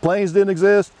exist. planes didn't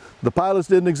exist, the pilots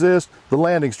didn't exist, the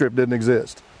landing strip didn't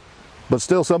exist. But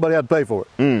still somebody had to pay for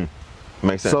it.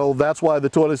 Makes sense. So that's why the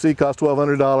toilet seat cost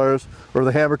 $1,200 or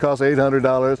the hammer cost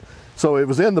 $800. So it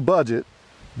was in the budget,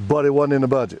 but it wasn't in the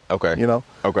budget. Okay. You know?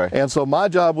 Okay. And so my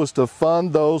job was to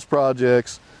fund those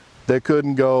projects that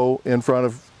couldn't go in front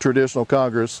of traditional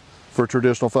Congress for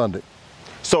traditional funding.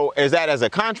 So is that as a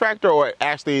contractor or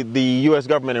actually the U.S.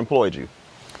 government employed you?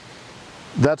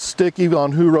 That's sticky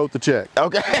on who wrote the check.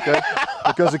 Okay.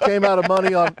 Because it came out of money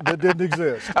that didn't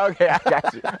exist. Okay, I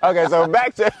got you. Okay, so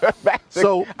back to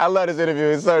so I love this interview.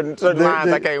 It's certain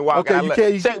lines I can't walk.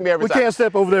 Okay, check me every time. We can't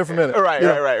step over there for a minute. Right.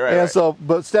 And so,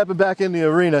 but stepping back in the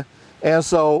arena, and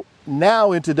so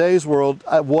now in today's world,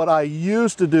 what I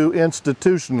used to do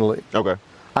institutionally,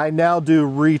 I now do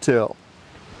retail.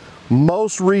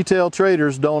 Most retail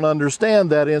traders don't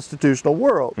understand that institutional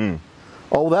world.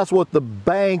 Oh, that's what the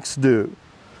banks do.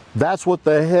 That's what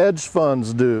the hedge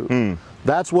funds do.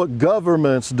 That's what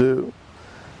governments do.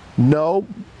 No,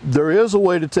 there is a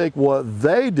way to take what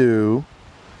they do,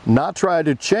 not try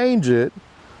to change it,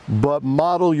 but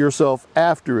model yourself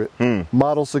after it.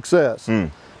 Model success.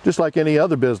 Just like any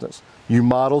other business. You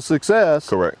model success.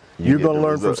 Correct. You're going to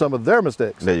learn from some of their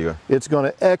mistakes. There you go. It's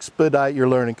going to expedite your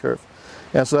learning curve.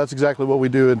 And so that's exactly what we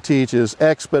do and teach, is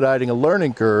expediting a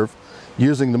learning curve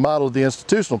using the model of the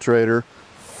institutional trader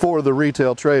for the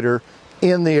retail trader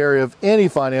in the area of any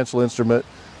financial instrument,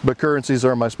 but currencies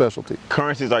are my specialty.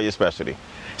 Currencies are your specialty.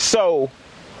 So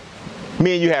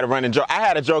me and you had a running joke. I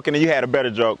had a joke and then you had a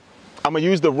better joke. I'm going to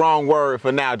use the wrong word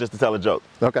for now just to tell a joke.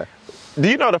 Okay. Do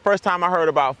you know the first time I heard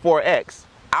about 4X,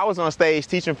 I was on stage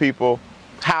teaching people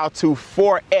how to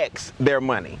 4X their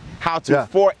money, how to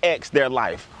 4X their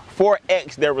life,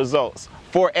 4X their results,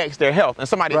 4X their health. And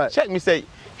somebody checked me,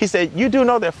 he said, you do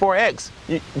know that 4X,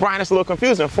 Brian, it's a little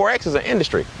confusing. 4X is an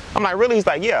industry. I'm like, really? He's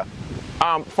like, yeah,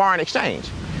 foreign exchange.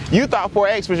 You thought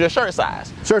 4X was your shirt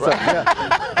size. Shirt size,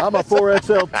 yeah. I'm a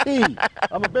 4XLT.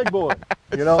 I'm a big boy,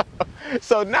 you know?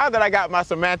 So now that I got my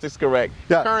semantics correct,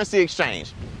 currency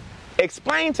exchange.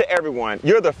 Explain to everyone,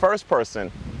 you're the first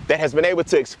person that has been able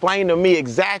to explain to me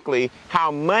exactly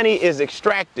how money is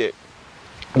extracted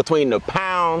between the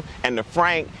pound and the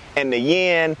franc and the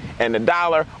yen and the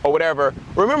dollar or whatever.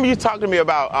 Remember you talked to me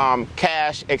about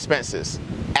cash expenses,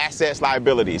 assets,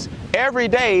 liabilities. Every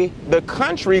day the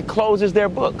country closes their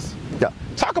books.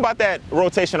 Talk about that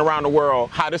rotation around the world,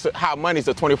 how money's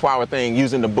a 24-hour thing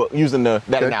using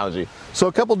that analogy. So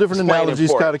a couple different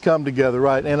analogies kind of come together,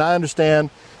 right? And I understand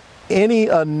any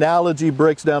analogy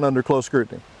breaks down under close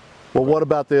scrutiny. Well, what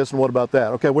about this and what about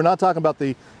that? Okay, we're not talking about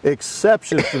the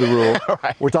exceptions to the rule.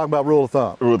 We're talking about rule of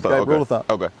thumb. Rule of thumb. Rule of thumb.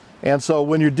 Okay. And so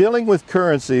when you're dealing with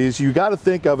currencies, you got to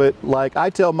think of it like I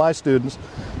tell my students,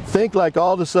 think like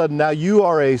all of a sudden now you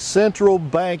are a central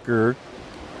banker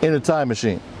in a time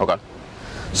machine. Okay.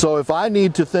 So if I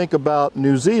need to think about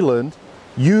New Zealand,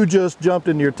 you just jumped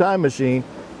into your time machine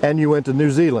and you went to New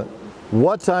Zealand.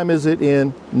 What time is it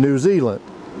in New Zealand?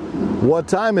 What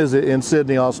time is it in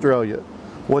Sydney, Australia?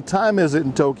 What time is it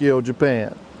in Tokyo,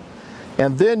 Japan?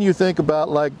 And then you think about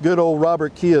like good old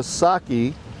Robert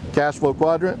Kiyosaki, cash flow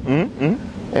quadrant,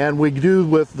 and we do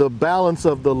with the balance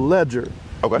of the ledger.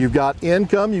 Okay. You've got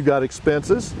income, you've got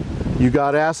expenses, you've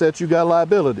got assets, you've got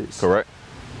liabilities. Correct.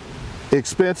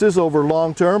 Expenses over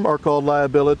long term are called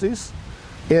liabilities.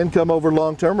 Income over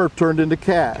long term are turned into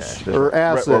cash or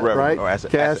asset, right?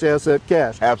 Cash, asset,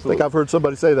 cash. Absolutely. I think I've heard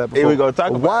somebody say that before. Here we go. Talk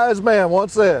about a wise man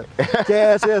once said,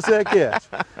 cash, asset, cash.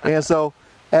 And so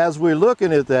as we're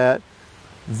looking at that,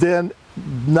 then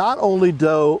not only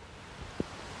do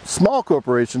small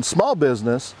corporations, small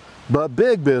business, but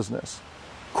big business,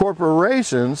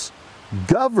 corporations,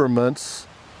 governments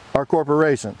are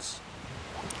corporations.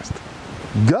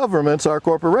 Governments are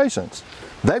corporations.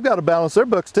 They've got to balance their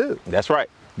books too. That's right.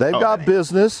 They've got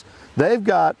business, they've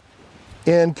got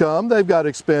income, they've got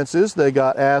expenses, they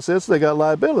got assets, they got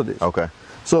liabilities. Okay.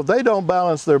 So if they don't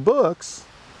balance their books,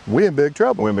 we're in big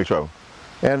trouble. We're in big trouble.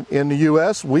 And in the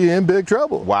U.S., we're in big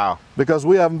trouble. Wow. Because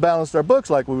we haven't balanced our books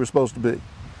like we were supposed to be.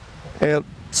 And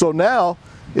so now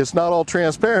it's not all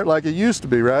transparent like it used to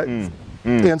be, right?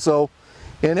 And so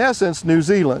in essence, New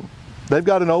Zealand, they've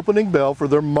got an opening bell for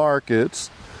their markets.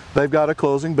 They've got a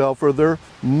closing bell for their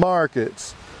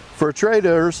markets. For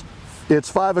traders, it's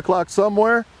 5 o'clock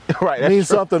somewhere. Right, means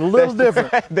something a little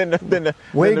different.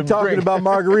 We ain't talking about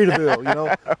Margaritaville, you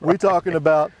know. We're talking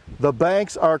about the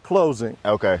banks are closing.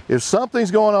 Okay. If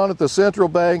something's going on at the central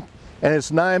bank and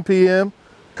it's 9 p.m.,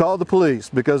 call the police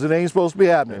because it ain't supposed to be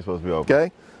happening. It ain't supposed to be over.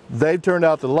 Okay? They've turned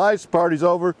out the lights, party's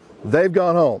over, they've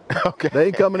gone home. Okay. They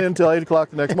ain't coming in until 8 o'clock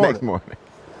the next morning. Next morning.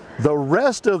 The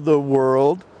rest of the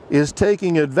world is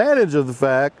taking advantage of the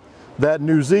fact that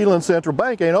New Zealand Central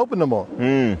Bank ain't open no more.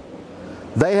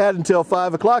 They had until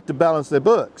 5 o'clock to balance their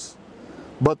books.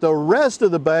 But the rest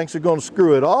of the banks are going to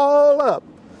screw it all up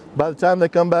by the time they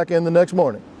come back in the next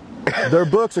morning. Their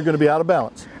books are going to be out of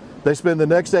balance. They spend the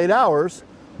next 8 hours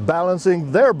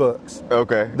balancing their books.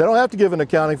 Okay. They don't have to give an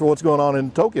accounting for what's going on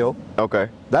in Tokyo. Okay.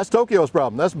 That's Tokyo's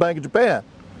problem. That's the Bank of Japan.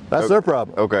 That's their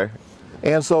problem. Okay.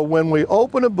 And so when we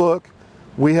open a book,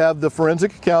 we have the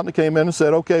forensic accountant that came in and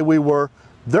said, okay,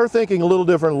 they're thinking a little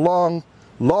different.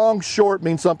 Long, short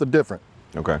means something different.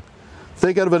 Okay.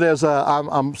 Think of it as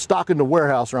I'm stocking the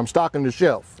warehouse or I'm stocking the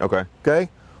shelf. Okay. Okay?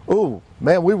 Ooh,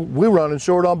 man, we running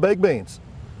short on baked beans.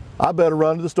 I better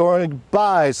run to the store and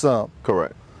buy some.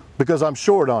 Correct. Because I'm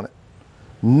short on it.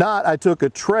 Not I took a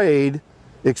trade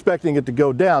expecting it to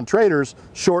go down. Traders,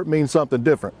 short means something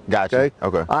different. Gotcha. Okay?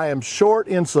 Okay. I am short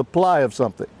in supply of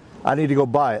something. I need to go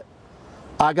buy it.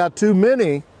 I got too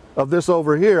many of this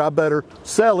over here. I better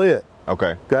sell it.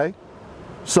 Okay. Okay?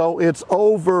 So it's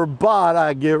overbought,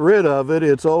 I get rid of it.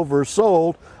 It's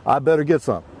oversold, I better get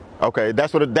some. Okay,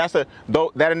 that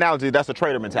analogy, that's a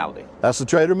trader mentality. That's the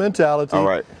trader mentality. All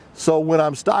right. So when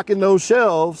I'm stocking those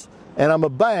shelves and I'm a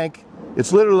bank,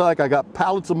 it's literally like I got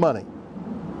pallets of money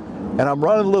and I'm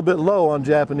running a little bit low on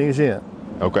Japanese yen.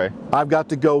 Okay. I've got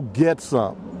to go get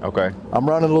some. Okay. I'm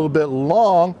running a little bit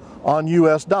long on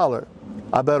US dollar.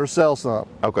 I better sell some.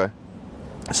 Okay.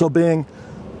 So being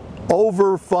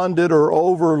overfunded or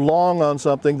over long on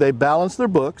something, they balance their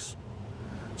books.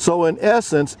 So in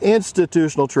essence,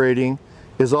 institutional trading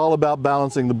is all about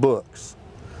balancing the books.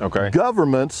 Okay.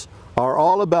 Governments are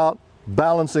all about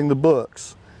balancing the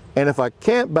books. And if I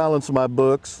can't balance my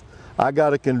books, I got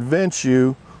to convince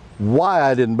you why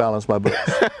I didn't balance my books.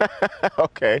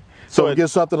 Okay. So it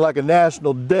gets something like a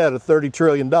national debt of $30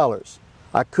 trillion.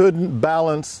 I couldn't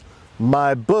balance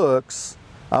my books.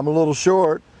 I'm a little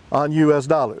short on US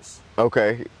dollars.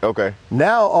 Okay, okay.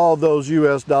 Now all those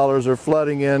US dollars are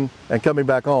flooding in and coming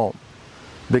back home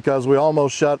because we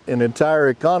almost shut an entire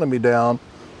economy down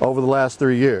over the last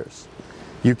 3 years.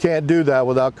 You can't do that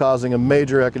without causing a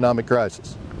major economic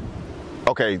crisis.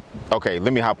 Okay,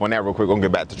 let me hop on that real quick. We're gonna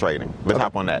get back to trading. Let's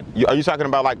hop on that. Are you talking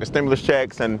about like the stimulus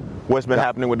checks and what's been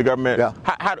happening with the government?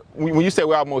 Yeah. When you say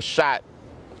we almost shot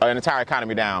an entire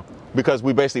economy down because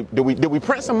we basically, did we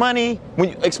print some money?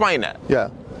 Explain that. Yeah.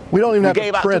 We don't even have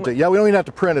to print it. Yeah, we don't even have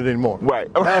to print it anymore. Right.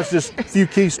 Now it's just a few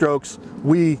keystrokes.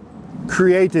 We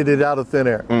created it out of thin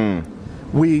air.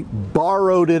 We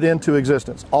borrowed it into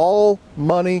existence. All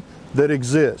money that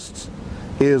exists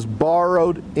is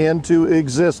borrowed into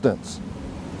existence.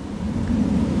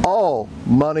 All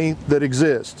money that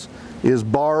exists is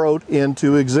borrowed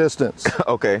into existence.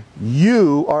 Okay.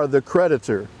 You are the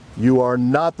creditor. You are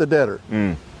not the debtor.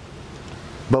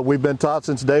 But we've been taught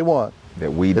since day one.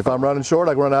 If I'm running short,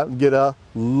 I can run out and get a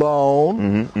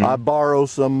loan. I borrow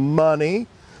some money.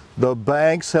 The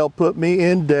banks help put me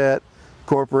in debt.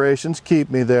 Corporations keep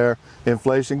me there.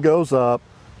 Inflation goes up.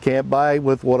 Can't buy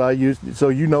with what I use. So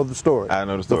you know the story. I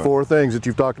know the story. The 4 things that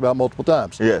you've talked about multiple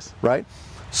times. Yes. Right?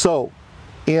 So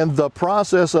in the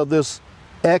process of this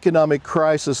economic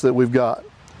crisis that we've got,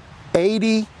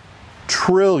 $80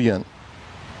 trillion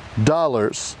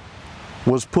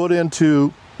was put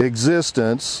into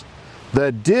existence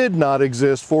that did not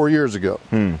exist 4 years ago.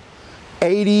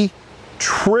 $80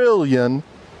 trillion.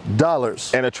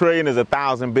 And a trillion is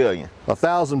 1,000 billion.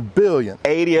 1,000 billion.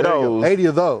 80 of those. 80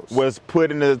 of those was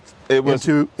put into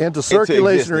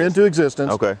circulation or into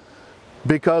existence. Okay.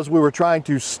 Because we were trying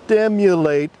to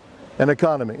stimulate an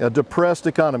economy, a depressed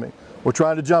economy. We're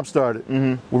trying to jumpstart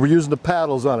it. We were using the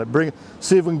paddles on it.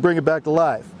 See if we can bring it back to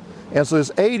life. And so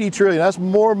this 80 trillion, that's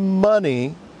more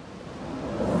money.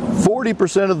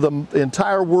 40% of the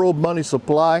entire world money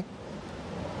supply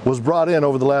was brought in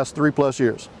over the last 3+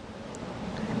 years.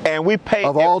 And we pay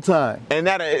of all time. And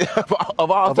that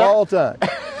of all time. Of all time.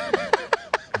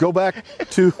 Go back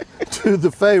to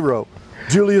the Pharaoh,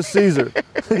 Julius Caesar.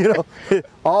 You know,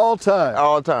 all time.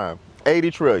 All time. 80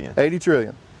 trillion. 80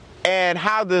 trillion. And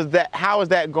how is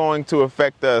that going to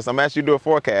affect us? I'm asking you to do a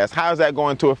forecast. How is that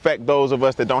going to affect those of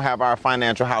us that don't have our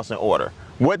financial house in order?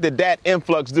 What did that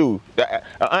influx do? An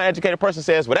uneducated person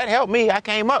says, well, that helped me. I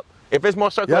came up. If it's more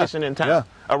circulation in town,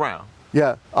 around.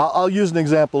 Yeah, I'll use an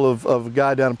example of a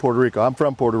guy down in Puerto Rico. I'm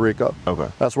from Puerto Rico. Okay.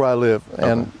 That's where I live.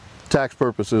 And tax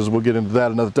purposes, we'll get into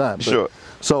that another time. Sure.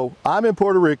 So I'm in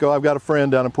Puerto Rico. I've got a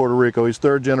friend down in Puerto Rico. He's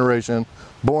 3rd generation,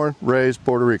 born, raised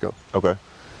Puerto Rico. Okay.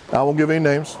 I won't give any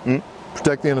names.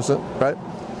 Protect the innocent, right?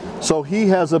 So he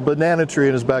has a banana tree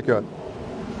in his backyard.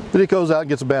 Then he goes out and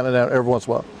gets a banana every once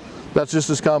in a while. That's just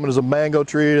as common as a mango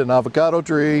tree, an avocado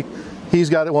tree. He's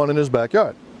got one in his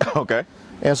backyard. Okay.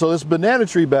 And so this banana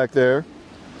tree back there,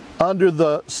 under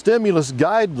the stimulus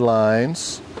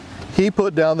guidelines, he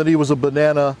put down that he was a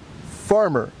banana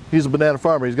farmer. He's a banana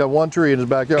farmer. He's got one tree in his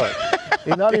backyard.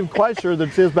 He's not even quite sure that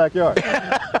it's his backyard.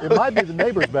 It might be the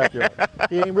neighbor's backyard.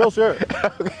 He ain't real sure.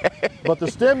 Okay. But the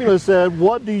stimulus said,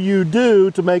 what do you do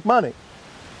to make money?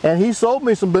 And he sold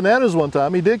me some bananas one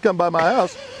time. He did come by my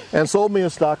house and sold me a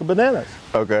stock of bananas.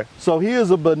 Okay. So he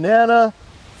is a banana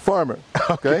farmer.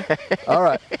 Okay. All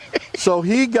right. So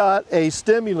he got a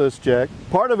stimulus check.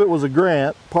 Part of it was a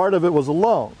grant, part of it was a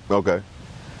loan. Okay.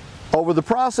 Over the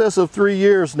process of 3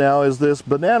 years now is this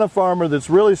banana farmer that's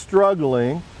really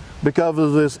struggling because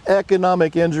of this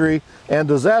economic injury and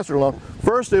disaster loan.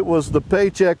 First it was the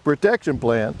Paycheck Protection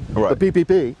Plan, right. the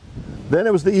PPP. Then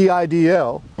it was the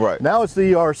EIDL. Right. Now it's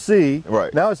the ERC.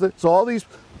 Right. Now it's so all these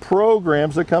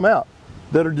programs that come out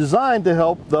that are designed to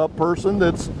help the person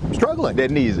that's struggling.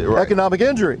 That needs it, right. Economic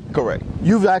injury. Correct.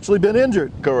 You've actually been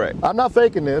injured. Correct. I'm not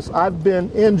faking this. I've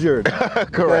been injured.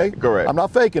 Correct. Okay? Correct. I'm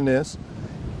not faking this.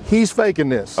 He's faking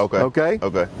this. Okay. Okay.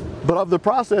 Okay. But of the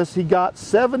process, he got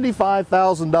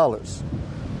 $75,000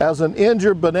 as an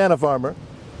injured banana farmer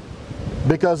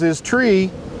because his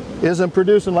tree isn't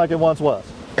producing like it once was.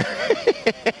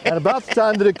 And about the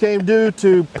time that it came due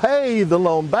to pay the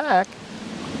loan back,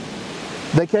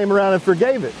 they came around and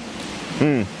forgave it.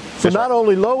 So not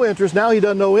only low interest, now he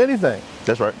doesn't owe anything.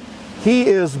 That's right. He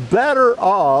is better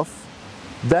off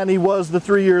than he was the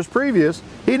 3 years previous.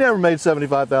 He never made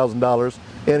 $75,000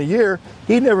 in a year.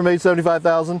 He never made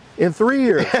 $75,000 in 3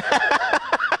 years.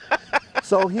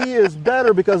 So he is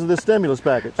better because of this stimulus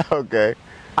package. Okay.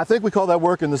 I think we call that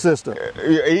work in the system.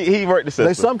 He worked the system.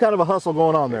 There's some kind of a hustle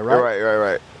going on there, right?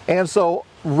 Right. And so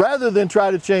rather than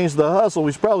try to change the hustle,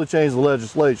 we should probably change the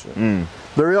legislation.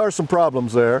 There are some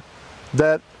problems there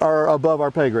that are above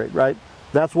our pay grade, right?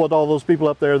 That's what all those people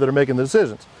up there that are making the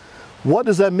decisions. What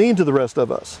does that mean to the rest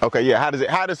of us? Okay, yeah.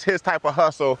 How does his type of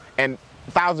hustle and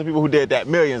thousands of people who did that,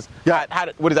 millions, Yeah.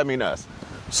 what does that mean to us?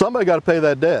 Somebody got to pay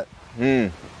that debt.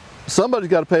 Somebody's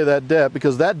got to pay that debt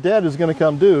because that debt is going to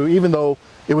come due even though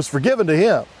it was forgiven to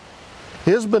him.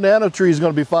 His banana tree is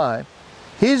going to be fine.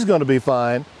 He's going to be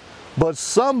fine, but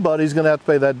somebody's going to have to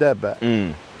pay that debt back.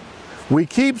 We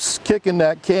keep kicking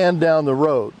that can down the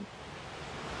road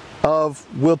of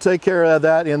we'll take care of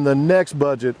that in the next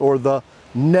budget or the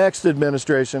next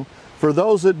administration. For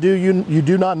those that you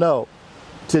do not know,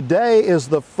 today is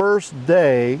the first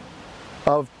day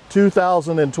of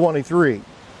 2023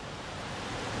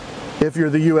 if you're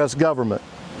the U.S. government.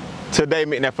 Today,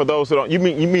 now for those who don't, you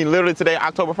mean literally today,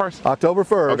 October 1st? October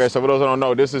 1st. Okay, so for those who don't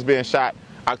know, this is being shot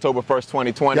October 1st,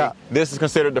 2020. Yeah. This is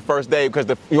considered the first day because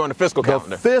you're on the fiscal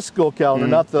calendar. The fiscal calendar,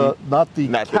 not the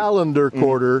calendar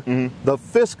quarter, the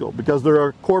fiscal, because they're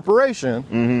a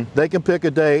corporation, they can pick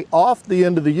a day off the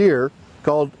end of the year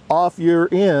called off year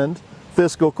end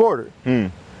fiscal quarter.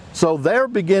 So they're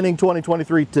beginning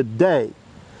 2023 today.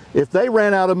 If they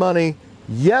ran out of money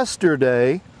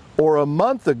yesterday or a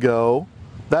month ago,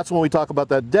 that's when we talk about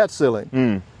that debt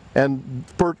ceiling. And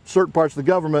certain parts of the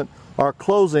government are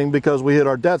closing because we hit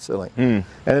our debt ceiling. And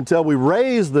until we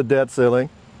raise the debt ceiling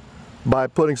by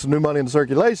putting some new money into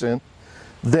circulation,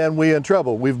 then we're in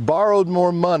trouble. We've borrowed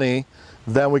more money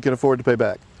than we can afford to pay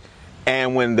back.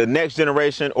 And when the next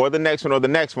generation or the next one or the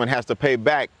next one has to pay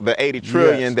back the 80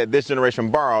 trillion that this generation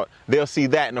borrowed, they'll see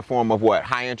that in the form of what?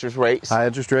 High interest rates? High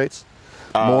interest rates,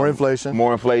 more inflation.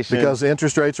 More inflation. Because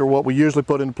interest rates are what we usually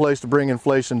put into place to bring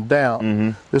inflation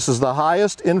down. This is the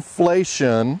highest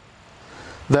inflation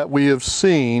that we have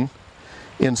seen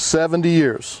in 70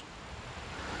 years.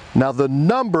 Now the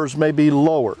numbers may be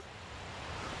lower,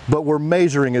 but we're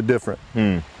measuring it different.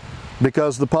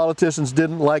 Because the politicians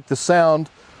didn't like the sound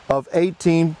of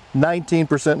 18,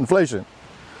 19% inflation.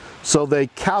 So they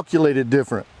calculated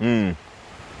different.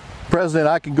 President,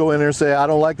 I can go in there and say, I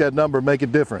don't like that number, make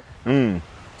it different.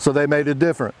 So they made it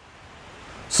different.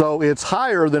 So it's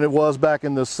higher than it was back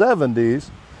in the 70s.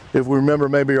 If we remember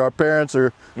maybe our parents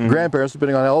or grandparents,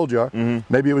 depending on how old you are,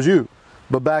 maybe it was you.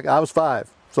 But back, I was 5,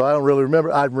 so I don't really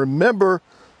remember. I remember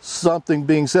something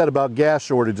being said about gas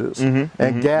shortages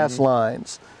and gas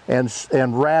lines and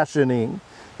rationing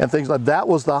and things like that. That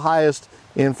was the highest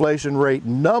inflation rate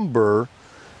number.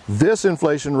 This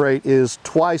inflation rate is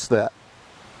twice that.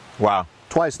 Wow.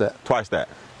 Twice that. Twice that.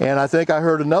 And I think I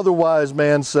heard another wise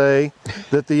man say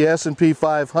that the S&P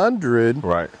 500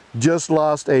 just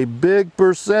lost a big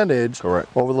percentage over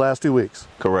the last 2 weeks.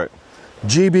 Correct.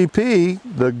 GBP,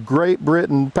 the Great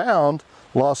Britain pound,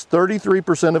 lost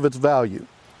 33% of its value.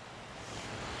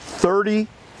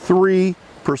 33%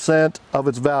 of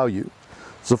its value.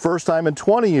 It's the first time in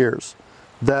 20 years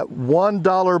that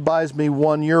 $1 buys me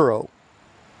 €1.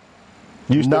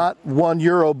 Not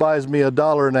 €1 buys me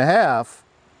 $1.50.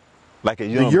 Like a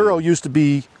the euro used to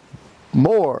be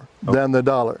more than the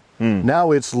dollar.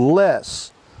 Now it's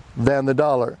less than the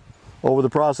dollar over the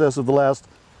process of the last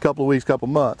couple of weeks, couple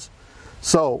of months.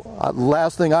 So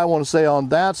last thing I want to say on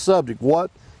that subject,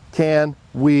 what can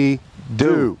we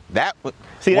do?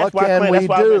 See, that's why, Clint, that's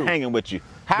why I've been hanging with you.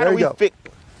 How do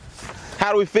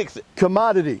we fix it?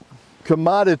 Commodity.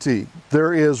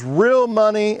 There is real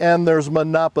money and there's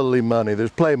monopoly money.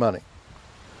 There's play money.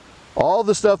 All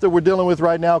the stuff that we're dealing with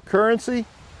right now, currency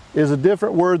is a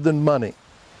different word than money.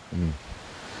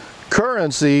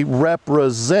 Currency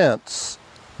represents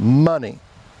money.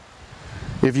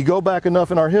 If you go back enough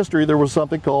in our history, there was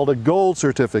something called a gold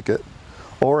certificate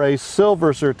or a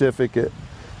silver certificate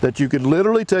that you could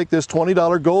literally take this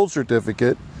 $20 gold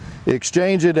certificate,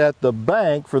 exchange it at the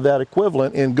bank for that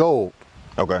equivalent in gold.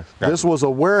 Okay. This was a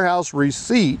warehouse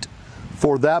receipt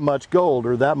for that much gold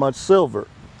or that much silver.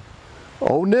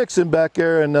 Old Nixon back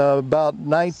there in about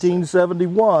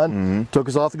 1971 took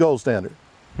us off the gold standard.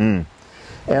 And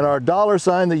our dollar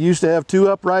sign that used to have 2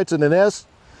 uprights and an S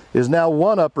is now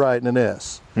 1 upright and an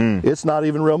S. It's not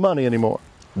even real money anymore.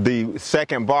 The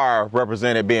second bar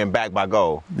represented being backed by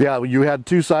gold. Yeah, you had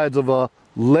 2 sides of a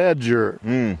ledger.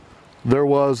 There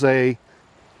was a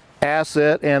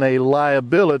asset and a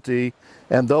liability,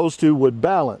 and those 2 would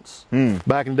balance.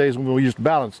 Back in the days when we used to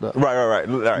balance stuff. Right.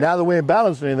 Now that we ain't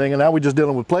balancing anything, and now we're just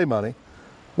dealing with play money,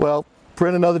 well,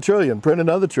 print another trillion, print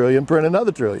another trillion, print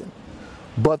another trillion.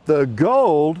 But the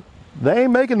gold, they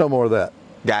ain't making no more of that.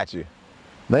 Got you.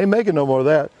 They ain't making no more of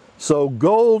that. So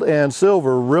gold and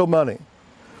silver, real money.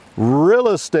 Real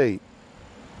estate,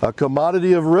 a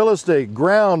commodity of real estate,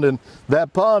 ground and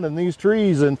that pond and these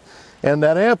trees and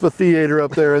that amphitheater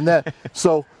up there and that.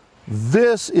 So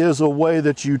this is a way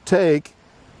that you take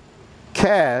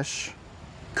cash,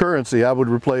 currency, I would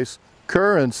replace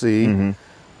currency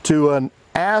to an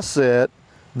asset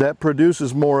that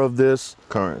produces more of this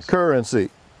currency.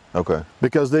 Okay.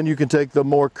 Because then you can take the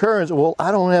more currency. Well,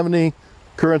 I don't have any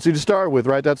currency to start with,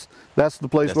 right? That's the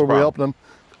place where we're helping them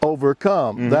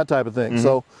overcome that type of thing.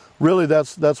 So really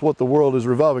that's what the world is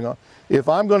revolving on. If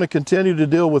I'm going to continue to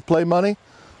deal with play money,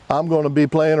 I'm going to be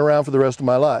playing around for the rest of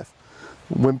my life.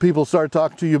 When people start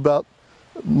talking to you about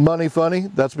money funny,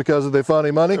 that's because of their funny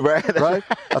money, right?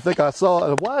 I think I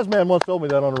saw, a wise man once told me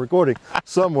that on a recording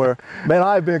somewhere. Man,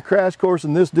 I've been crash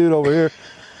coursing this dude over here.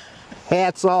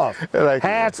 Hats off.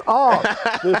 Hats off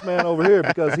this man over here,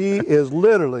 because he is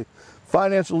literally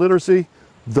financial literacy,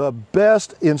 the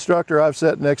best instructor I've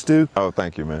sat next to. Oh,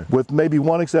 thank you, man. With maybe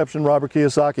one exception, Robert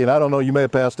Kiyosaki, and I don't know, you may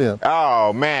have passed in.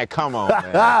 Oh, man, come on,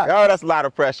 man. Oh, that's a lot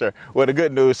of pressure. Well, the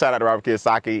good news, shout out to Robert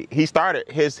Kiyosaki. He started,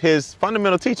 his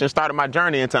fundamental teaching started my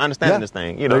journey into understanding this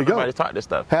thing. You know, everybody taught this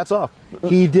stuff. Hats off.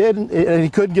 He didn't, and he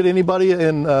couldn't get anybody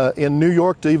in New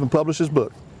York to even publish his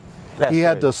book. He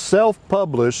had to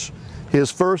self-publish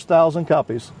his first 1,000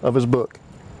 copies of his book.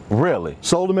 Really?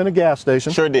 Sold them in a gas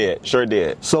station. Sure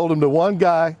did. Sold them to one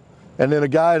guy, and then a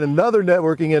guy in another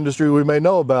networking industry we may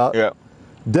know about. Yeah.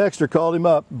 Dexter called him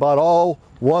up, bought all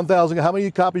 1,000. How many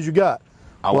copies you got?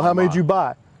 Well, how many did you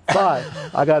buy?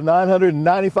 5. I got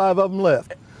 995 of them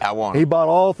left. He bought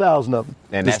all 1,000 of them,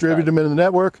 and distributed them into the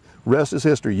network. Rest is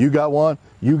history. You got one,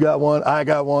 I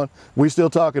got one. We still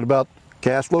talking about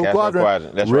cash flow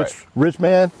quadrant. That's right. Rich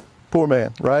man, poor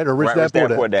man, right? Or rich dad,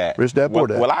 poor dad. Rich dad, poor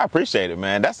dad. Well, I appreciate it,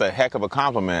 man. That's a heck of a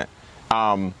compliment.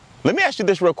 Let me ask you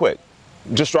this real quick.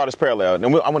 Just draw this parallel, and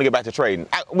I'm going to get back to trading.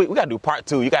 We got to do part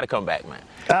 2. You got to come back, man.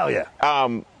 Oh yeah.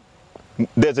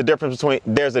 There's a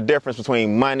difference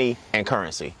between money and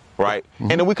currency, right?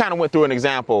 And then we kind of went through an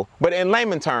example, but in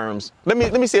layman terms, let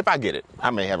me see if I get it. I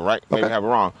may have it right, maybe have it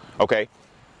wrong. Okay.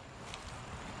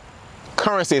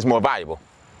 Currency is more valuable.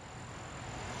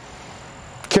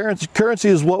 Currency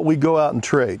is what we go out and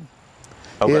trade.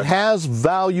 Okay. It has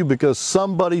value because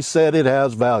somebody said it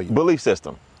has value. Belief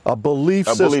system. A belief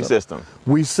system.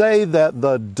 We say that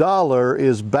the dollar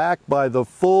is backed by the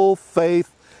full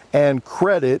faith and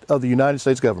credit of the United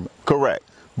States government. Correct.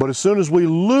 But as soon as we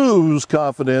lose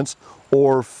confidence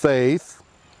or faith,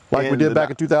 like we did back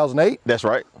in 2008. That's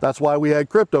right. That's why we had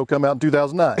crypto come out in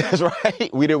 2009. That's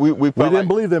right. We didn't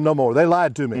believe them no more. They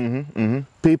lied to me.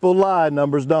 People lie,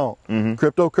 numbers don't.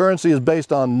 Cryptocurrency is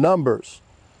based on numbers.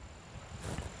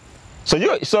 So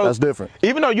that's different.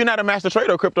 Even though you're not a master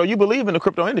trader of crypto, you believe in the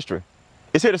crypto industry.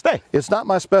 It's here to stay. It's not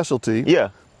my specialty. Yeah.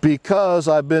 Because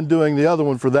I've been doing the other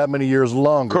one for that many years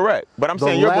longer. Correct. But I'm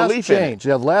saying your belief in it.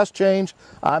 Yeah, the last change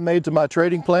I made to my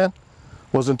trading plan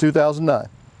was in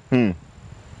 2009.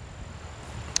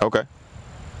 Okay.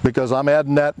 because I'm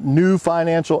adding that new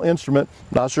financial instrument.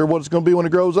 Not sure what it's going to be when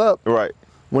it grows up, Right.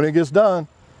 when it gets done.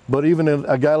 But even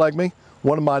a guy like me,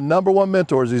 one of my number one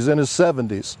mentors, he's in his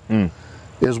 70s,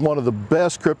 is one of the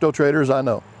best crypto traders I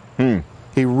know.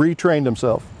 He retrained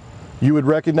himself. You would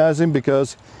recognize him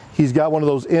because he's got one of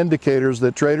those indicators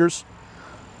that traders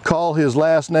call his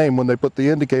last name when they put the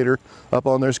indicator up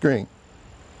on their screen.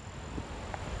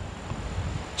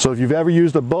 So if you've ever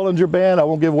used a Bollinger Band, I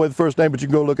won't give away the first name, but you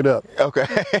can go look it up. Okay.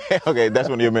 Okay, that's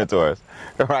one of your mentors.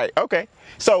 Right. Okay.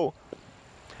 So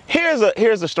here's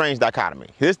a strange dichotomy.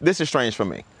 This is strange for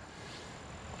me.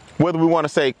 Whether we want to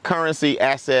say currency,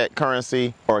 asset,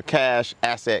 currency, or cash,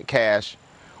 asset, cash,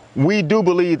 we do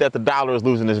believe that the dollar is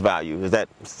losing its value. Is that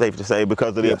safe to say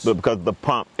because of Yes. because of the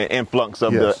pump and influx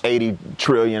of Yes. the 80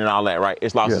 trillion and all that, right?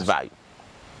 It's lost its Yes. value.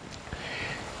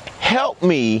 Help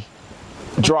me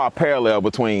draw a parallel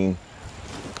between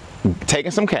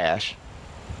taking some cash,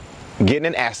 getting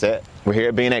an asset, we're here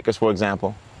at Bean Acres, for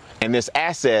example, and this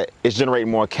asset is generating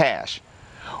more cash.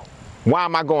 Why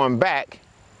am I going back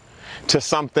to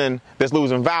something that's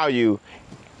losing value?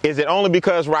 Is it only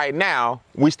because right now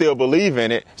we still believe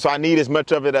in it, so I need as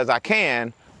much of it as I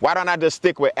can? Why don't I just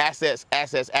stick with assets,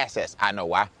 assets, assets? I know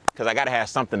why. Because I got to have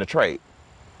something to trade.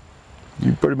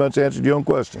 You pretty much answered your own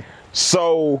question.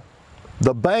 So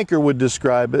The banker would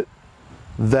describe it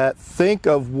that think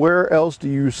of where else do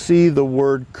you see the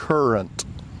word current?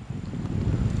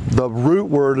 The root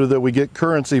word that we get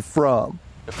currency from.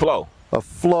 flow. A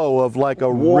flow of like a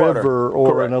Water. river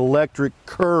or Correct. an electric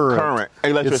current. Current.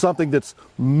 Electric. It's something that's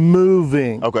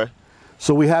moving. Okay.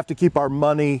 So we have to keep our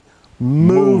money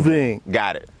moving.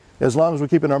 Got it. As long as we're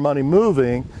keeping our money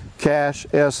moving, cash,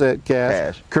 asset,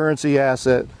 cash, currency,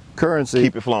 asset, currency.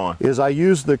 Keep it flowing. Is I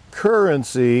use the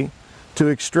currency to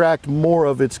extract more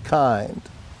of its kind.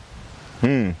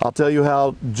 I'll tell you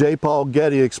how J. Paul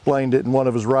Getty explained it in one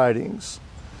of his writings.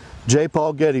 J.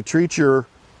 Paul Getty, treat your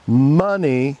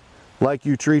money like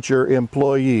you treat your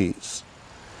employees.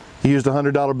 He used a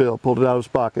 $100 bill, pulled it out of his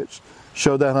pockets,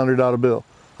 showed that $100 bill.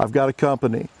 I've got a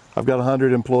company, I've got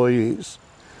 100 employees.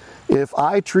 If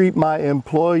I treat my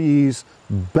employees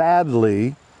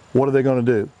badly, what are they going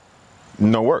to do?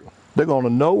 No work. They're going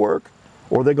to no work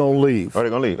or they're going to leave. Or they're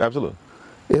going to leave. Absolutely.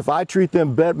 If I treat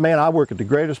them bad, man, I work at the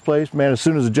greatest place, man. As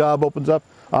soon as the job opens up,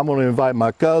 I'm going to invite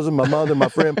my cousin, my mother, my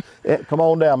friend. Come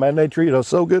on down, man. They treat us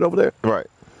so good over there. Right.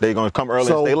 They're going to come early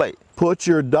and stay late. Put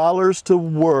your dollars to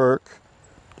work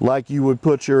like you would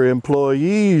put your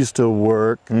employees to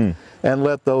work and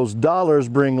let those dollars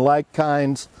bring like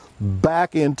kinds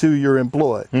back into your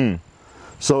employ.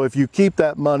 So if you keep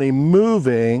that money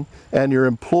moving and you're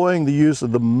employing the use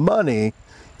of the money,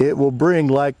 it will bring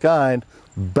like kind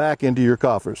back into your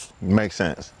coffers. Makes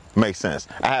sense. Makes sense.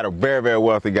 I had a very, very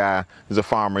wealthy guy who's a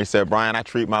farmer. He said, Brian, I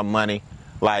treat my money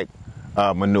like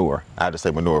manure. I had to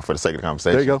say manure for the sake of the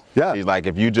conversation. There you go. Yeah. He's like,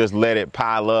 if you just let it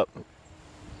pile up.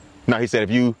 No, he said, if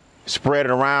you spread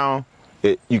it around,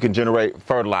 you can generate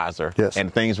fertilizer. Yes.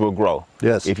 And things will grow.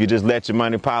 Yes. If you just let your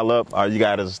money pile up, all you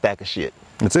got is a stack of shit.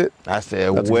 That's it. I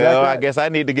said, That's well, exactly right. I guess I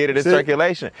need to get it in That's it.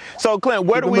 circulation. So, Clint,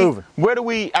 where Keep do it moving.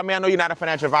 we, I mean, I know you're not a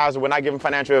financial advisor. We're not giving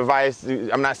financial advice.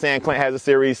 I'm not saying Clint has a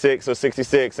Series 6 or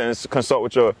 66 and consult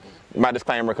with my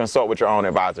disclaimer, consult with your own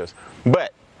advisors.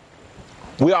 But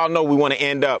we all know we want to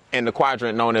end up in the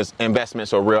quadrant known as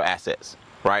investments or real assets,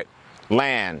 right?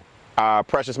 Land,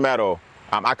 precious metal.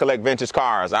 I collect vintage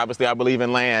cars. Obviously, I believe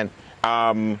in land,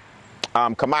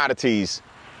 commodities.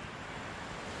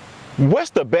 What's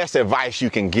the best advice you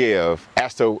can give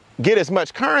as to get as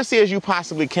much currency as you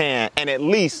possibly can and at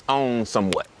least own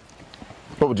somewhat?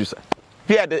 What would you say?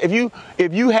 If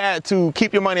you had to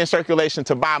keep your money in circulation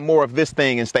to buy more of this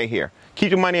thing and stay here,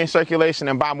 keep your money in circulation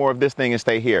and buy more of this thing and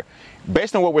stay here.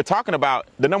 Based on what we're talking about,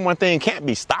 the number one thing can't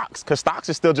be stocks, because stocks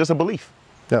is still just a belief.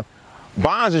 Yeah.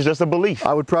 Bonds is just a belief.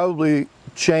 I would probably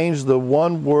change the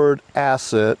one word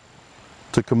asset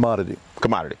to commodity.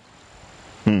 Commodity.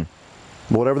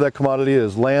 Whatever that commodity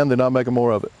is, land, they're not making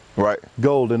more of it. Right.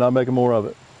 Gold, they're not making more of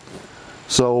it.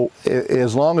 So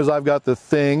as long as I've got the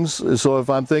things, so if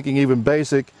I'm thinking even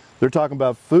basic, they're talking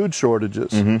about food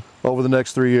shortages over the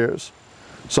next 3 years.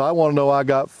 So I want to know I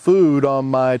got food on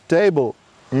my table.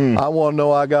 I want to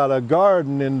know I got a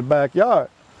garden in the backyard.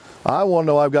 I want to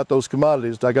know I've got those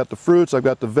commodities. I got the fruits, I've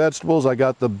got the vegetables, I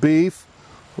got the beef.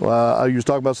 I was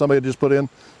talking about somebody that just put in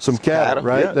some cattle,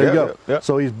 right? Yeah, there you go. Yeah.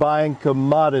 So he's buying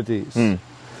commodities.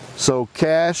 So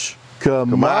cash,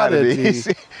 commodities,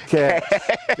 cash.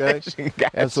 Okay?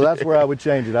 And so that's where I would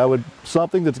change it. I would,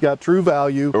 something that's got true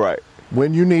value Right.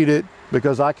 when you need it,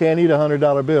 because I can't eat a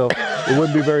 $100 bill it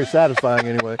wouldn't be very satisfying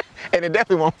anyway. And it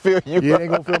definitely won't fill you. It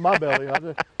ain't gonna fill my belly.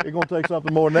 It's gonna take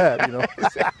something more than that, you know.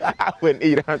 I wouldn't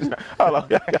eat. Hold on,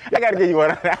 I gotta give you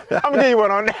one on that. I'm gonna give you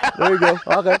one on that. There you go.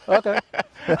 Okay.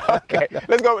 Okay,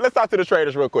 let's go. Let's talk to the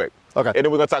traders real quick. Okay. And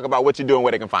then we're gonna talk about what you do and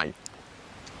where they can find you.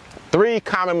 3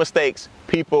 common mistakes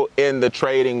people in the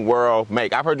trading world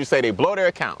make. I've heard you say they blow their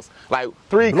accounts. Like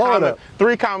three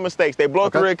common mistakes. They blow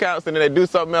 3 accounts and then they do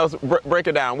something else. Break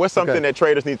it down. What's something that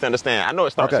traders need to understand? I know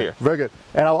it starts here. Very good.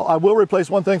 And I will replace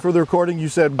one thing for the recording. You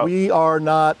said we are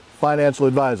not financial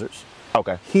advisors.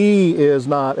 Okay. He is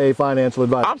not a financial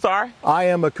advisor. I'm sorry. I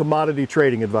am a commodity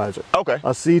trading advisor. Okay.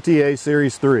 A CTA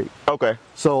Series 3. Okay.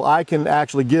 So I can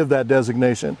actually give that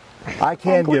designation. I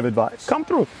can give advice. Come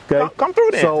through. Okay. Come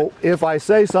through then. So if I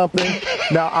say something,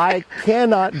 now I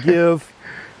cannot give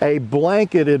a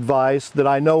blanket advice that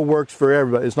I know works for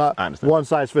everybody. It's not one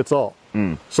size fits all.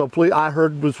 So please, I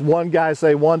heard this one guy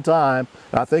say one time,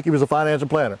 I think he was a financial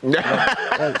planner.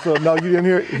 So no, you didn't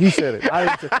hear it. He said it.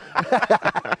 I didn't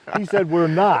say, he said we're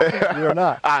not. We're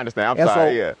not. I understand. I'm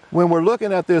sorry. So when we're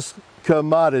looking at this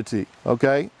commodity,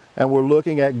 okay, and we're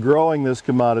looking at growing this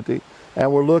commodity,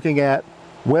 and we're looking at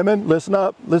women, listen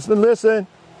up, listen.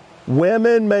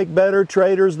 Women make better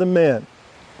traders than men.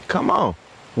 Come on.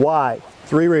 Why?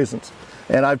 3 reasons.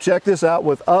 And I've checked this out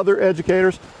with other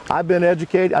educators. I've been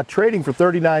trading for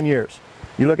 39 years.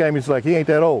 You look at me, it's like, he ain't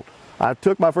that old. I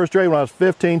took my first trade when I was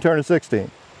 15, turning 16.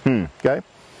 Okay?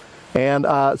 And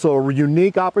so a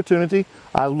unique opportunity.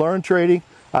 I learned trading.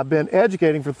 I've been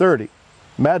educating for 30.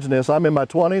 Imagine this, I'm in my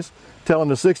 20s telling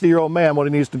the 60-year-old man what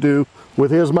he needs to do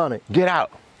with his money. Get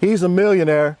out. He's a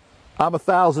millionaire. I'm a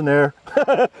thousandaire.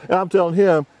 And I'm telling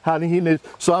him how he needs.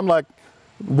 So I'm like,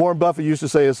 Warren Buffett used to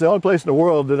say, it's the only place in the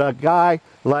world that a guy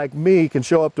like me can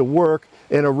show up to work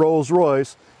in a Rolls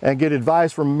Royce and get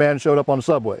advice from a man who showed up on the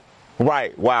subway.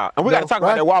 Right, wow. And we got to talk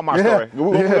about that Walmart story.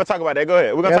 We're going to talk about that. Go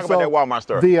ahead. We're going to talk about that Walmart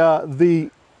story.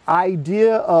 The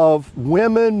idea of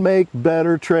women make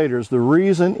better traders, the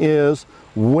reason is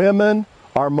women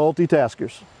are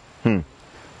multitaskers.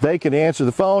 They can answer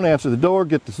the phone, answer the door,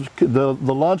 get the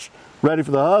lunch ready for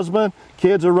the husband.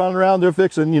 Kids are running around, they're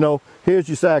fixing, here's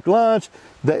your sack lunch,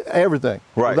 everything,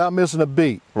 without missing a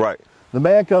beat. Right. The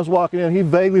man comes walking in, he's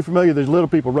vaguely familiar, there's little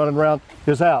people running around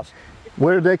his house.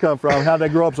 Where did they come from? How did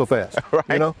they grow up so fast?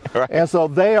 Right. And so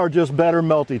they are just better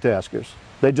multitaskers.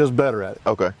 They're just better at it.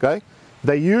 Okay.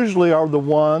 They usually are the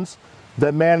ones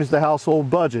that manage the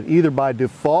household budget, either by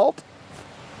default,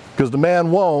 because the man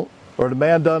won't, or the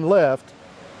man done left.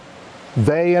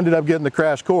 They ended up getting the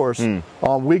crash course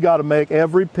on we got to make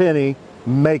every penny,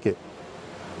 make it.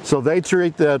 So they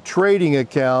treat the trading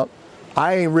account,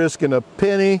 I ain't risking a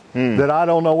penny that I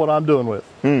don't know what I'm doing with.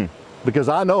 Because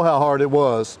I know how hard it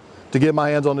was to get my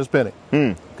hands on this penny.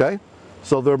 Okay?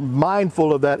 So they're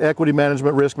mindful of that equity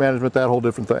management, risk management, that whole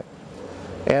different thing.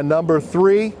 And number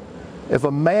 3, if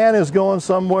a man is going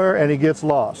somewhere and he gets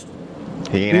lost,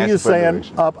 he is saying,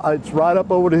 it's right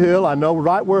up over the hill. I know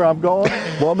right where I'm going.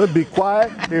 Woman, be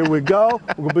quiet. Here we go.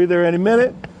 We're going to be there any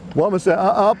minute. Woman said,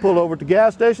 pull over at the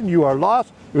gas station. You are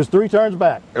lost. It was 3 turns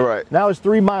back. Right. Now it's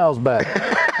 3 miles back.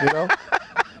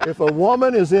 If a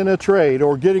woman is in a trade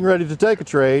or getting ready to take a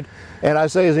trade, and I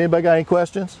say, has anybody got any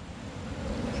questions?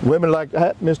 Women like,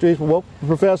 Mr. Eastman, well,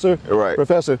 Professor. Right.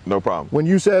 Professor. No problem. When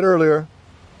you said earlier,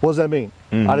 what does that mean?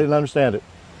 I didn't understand it.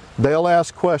 They'll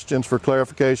ask questions for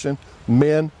clarification.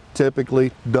 Men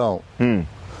typically don't.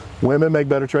 Women make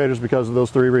better traders because of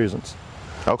those 3 reasons.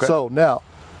 Okay. So now,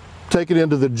 take it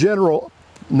into the general,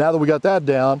 now that we got that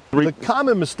down, the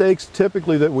common mistakes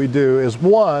typically that we do is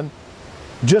 1,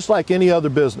 just like any other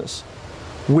business,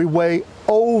 we way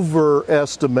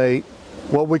overestimate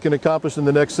what we can accomplish in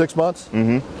the next 6 months,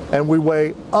 and we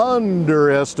way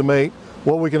underestimate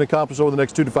what we can accomplish over the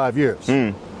next 2 to 5 years.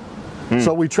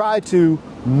 So we try to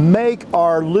make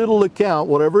our little account,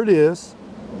 whatever it is,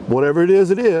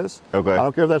 it is. Okay. I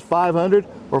don't care if that's 500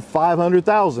 or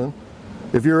 500,000.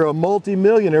 If you're a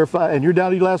multi-millionaire and you're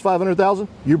down to your last 500,000,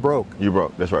 you're broke. You're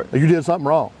broke, that's right. You did something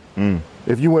wrong.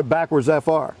 If you went backwards that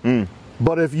far.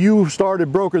 But if you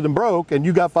started broker than broke and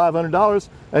you got $500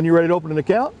 and you're ready to open an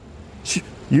account,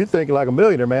 you're thinking like a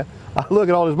millionaire, man. I look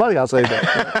at all this money I saved up.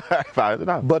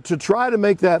 $500. But to try to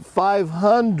make that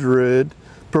 500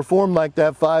 perform like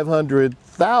that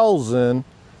 500,000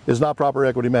 is not proper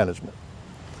equity management.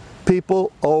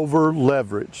 People over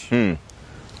leverage. And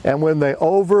when they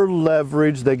over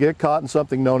leverage, they get caught in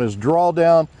something known as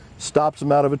drawdown, stops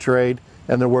them out of a trade,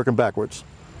 and they're working backwards.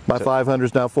 My 500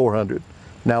 is now 400.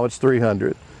 Now it's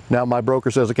 300. Now my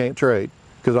broker says I can't trade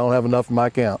because I don't have enough in my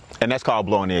account. And that's called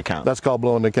blowing the account. That's called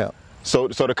blowing the account. So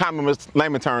the common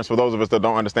layman terms for those of us that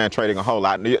don't understand trading a whole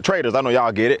lot, traders, I know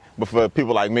y'all get it, but for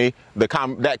people like me, that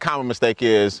common mistake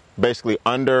is basically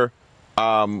give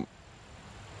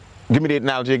me the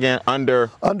analogy again.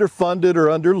 Underfunded or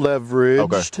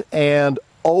under-leveraged, and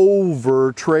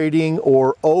over trading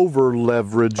or over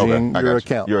leveraging your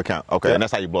account. Your account. Okay, yeah. And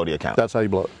that's how you blow the account. That's how you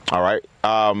blow it. All right.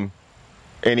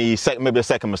 Maybe a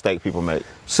second mistake people make.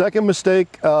 Second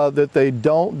mistake that they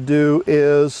don't do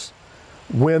is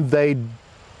when they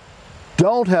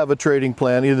don't have a trading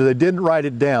plan, either they didn't write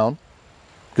it down,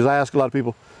 because I ask a lot of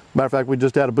people, matter of fact, we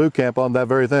just had a boot camp on that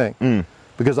very thing.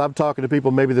 Because I'm talking to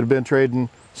people maybe that have been trading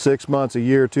 6 months, a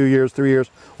year, 2 years, 3 years.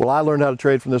 Well, I learned how to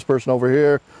trade from this person over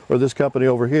here or this company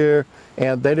over here,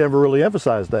 and they never really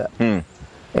emphasized that.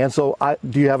 And so,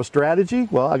 do you have a strategy?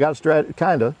 Well, I got a strategy,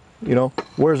 kinda. You know,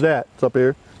 where's that? It's up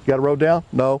here. You got it wrote down?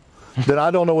 No. Then I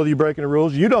don't know whether you're breaking the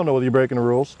rules. You don't know whether you're breaking the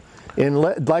rules. And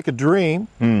like a dream,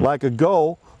 like a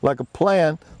goal, like a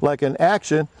plan, like an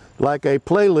action, like a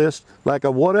playlist, like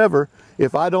a whatever,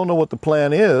 if I don't know what the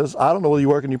plan is, I don't know whether you're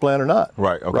working your plan or not.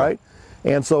 Right, okay. Right?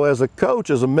 And so as a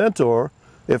coach, as a mentor,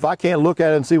 if I can't look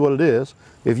at it and see what it is,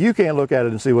 if you can't look at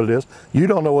it and see what it is, you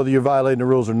don't know whether you're violating the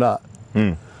rules or not.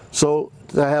 So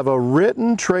to have a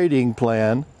written trading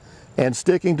plan and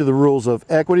sticking to the rules of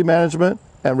equity management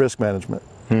and risk management.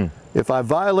 If I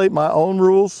violate my own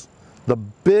rules, the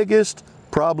biggest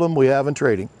problem we have in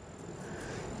trading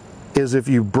is if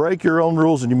you break your own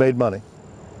rules and you made money.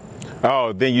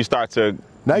 Oh, then you start to...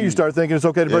 Now you start thinking it's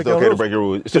okay to break your own rules. Break your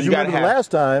rules. So you remember the last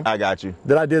time I got you.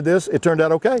 that I did this, it turned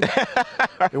out okay.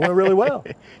 It went really well.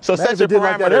 So Man, set your parameters.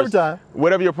 Like that every time.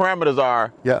 Whatever your parameters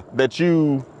are, that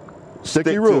you stick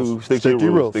to your rules. Stick to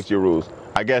your rules. Stick to your rules.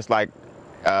 I guess like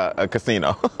a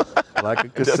casino. Like a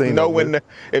casino. Just know when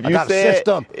if you said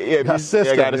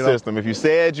I got a system. If you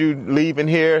said you leaving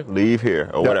here, leave here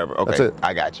or whatever. Okay, that's it.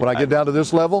 I got you. When I get down to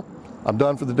this level, I'm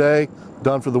done for the day,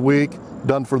 done for the week,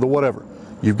 done for the whatever.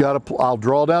 You've got to. I'll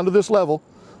draw down to this level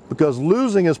because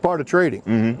losing is part of trading.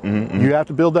 You have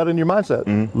to build that in your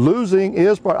mindset. Losing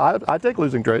is part. I take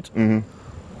losing trades.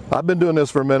 I've been doing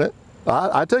this for a minute.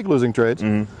 I take losing trades.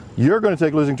 You're going to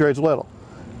take losing trades as well.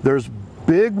 There's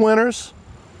big winners,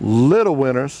 little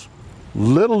losers,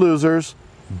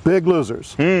 big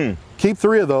losers. Keep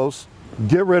 3 of those.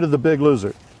 Get rid of the big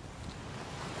loser.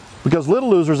 Because little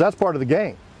losers, that's part of the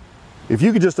game. If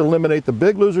you could just eliminate the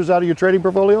big losers out of your trading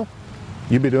portfolio,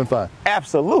 you'd be doing fine.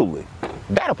 Absolutely.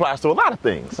 That applies to a lot of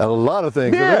things. A lot of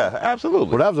things. Yeah, absolutely.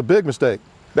 Well, that was a big mistake.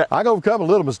 I can overcome a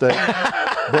little mistake,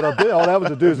 but a big, that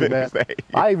was a doozy, man. Mistake.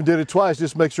 I even did it twice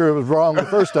just to make sure it was wrong the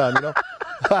first time, you know.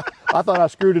 I thought I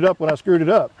screwed it up when I screwed it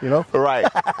up, you know. Right.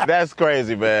 That's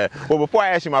crazy, man. Well, before I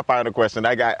ask you my final question,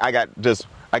 I got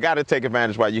to take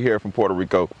advantage while you're here from Puerto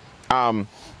Rico. How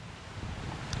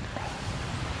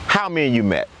me and you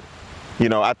met? You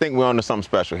know, I think we're onto something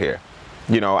special here.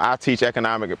 You know, I teach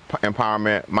economic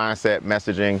empowerment, mindset,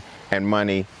 messaging, and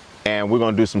money, and we're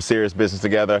going to do some serious business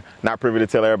together. Not privy to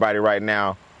tell everybody right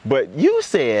now, but you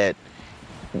said,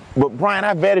 but Brian,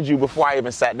 I vetted you before I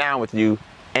even sat down with you,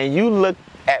 and you looked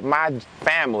at my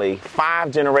family 5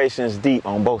 generations deep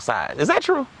on both sides. Is that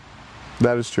true?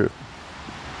 That is true.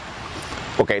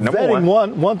 Okay, number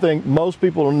one thing, most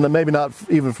people maybe not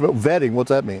even vetting, what's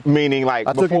that mean? Meaning like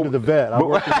I took him to the vet. I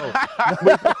worked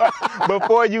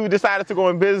before you decided to go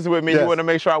in business with me, you wanted to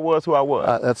make sure I was who I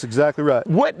was. That's exactly right.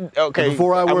 Okay.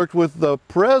 Before I worked with the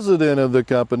president of the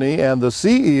company and the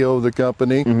CEO of the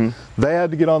company, they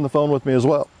had to get on the phone with me as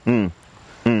well.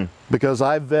 Because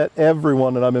I vet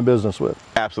everyone that I'm in business with.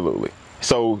 Absolutely.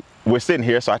 So we're sitting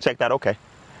here, so I checked out okay.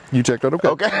 You checked out okay.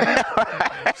 Okay.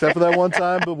 Except for that one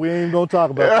time, but we ain't gonna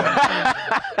talk about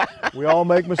that. We all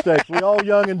make mistakes. We all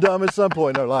young and dumb at some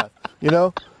point in our life, you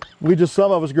know?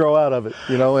 Some of us grow out of it,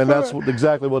 you know, and that's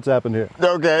exactly what's happened here.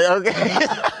 Okay.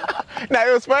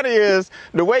 Now, what's funny is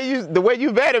the way you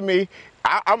vetted me,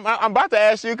 I'm about to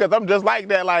ask you because I'm just like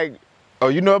that, like, oh,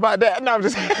 you know about that? No, I'm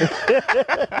just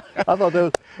I thought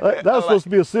that was supposed to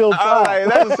be a sealed file. Like,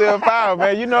 that's a sealed file,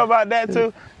 man. You know about that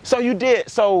too? So you did.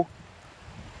 So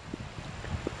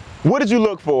what did you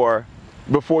look for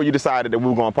before you decided that we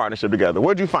were going to partnership together?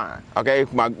 What did you find? Okay,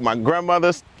 my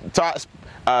grandmother taught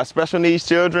special needs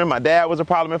children. My dad was a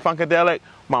Parliament Funkadelic.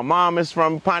 My mom is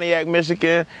from Pontiac,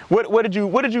 Michigan. What did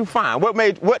you find? What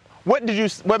made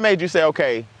you say,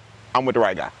 okay, I'm with the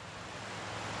right guy?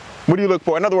 What do you look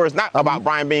for? In other words, not about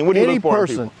Brian Bean. What do you look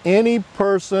for? Any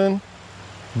person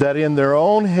that in their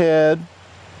own head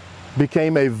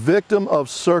became a victim of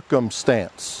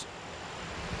circumstance.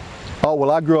 Oh,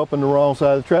 well, I grew up on the wrong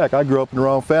side of the track. I grew up in the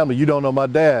wrong family. You don't know my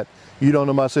dad. You don't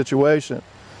know my situation.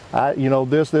 You know,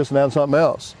 this, and that, and something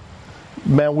else.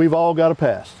 man, we've all got a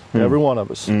past, every one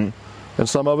of us. And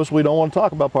some of us, we don't want to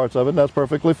talk about parts of it, and that's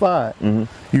perfectly fine.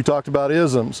 You talked about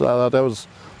isms. I thought that was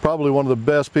probably one of the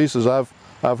best pieces I've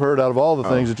heard out of all the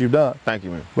things that you've done. Thank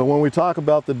you, man. But when we talk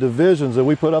about the divisions that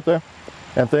we put up there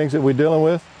and things that we're dealing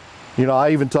with, you know,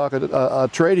 I even talk a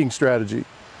trading strategy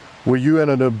where you're in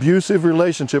an abusive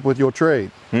relationship with your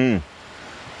trade.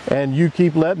 And you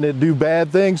keep letting it do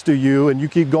bad things to you, and you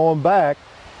keep going back,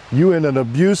 you in an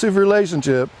abusive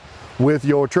relationship with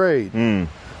your trade.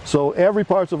 So every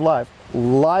parts of life,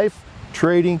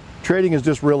 trading is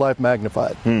just real life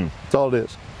magnified. That's all it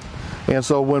is. And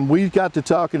so when we got to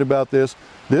talking about this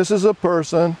is a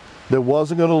person that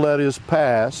wasn't going to let his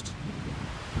past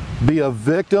be a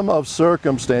victim of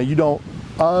circumstance. You don't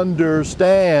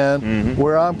understand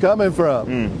where I'm coming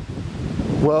from.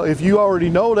 Well, if you already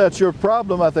know that's your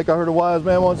problem, I think I heard a wise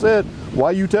man once said, why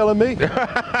are you telling me?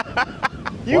 I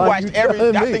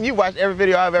think you watched every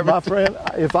video I've ever My friend,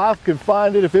 if I could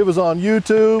find it, if it was on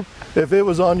YouTube, if it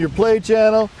was on your Play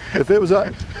channel, if it was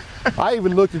on, I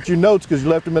even looked at your notes because you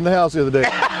left them in the house the other day.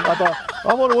 I thought,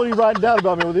 I wonder what he's writing down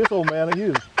about me with this old man.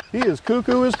 He is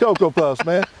cuckoo as Cocoa Puffs,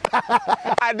 man.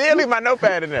 I did leave my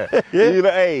notepad in there.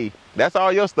 Hey, that's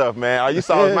all your stuff, man. All you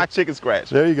saw was my chicken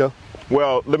scratch. There you go.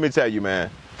 Well, let me tell you, man.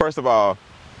 First of all,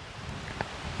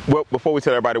 before we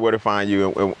tell everybody where to find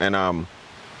you and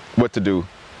what to do,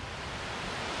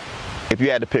 if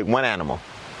you had to pick one animal,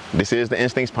 this is the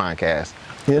Instincts Podcast.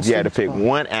 If you had to pick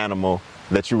one animal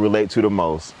that you relate to the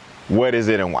most, what is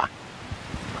it and why?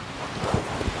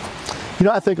 You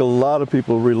know, I think a lot of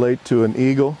people relate to an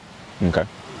eagle. Okay.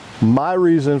 My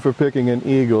reason for picking an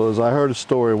eagle is I heard a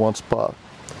story once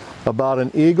about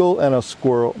an eagle and a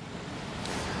squirrel.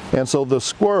 And so the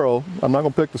squirrel, I'm not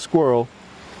going to pick the squirrel,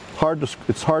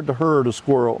 it's hard to herd a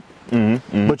squirrel.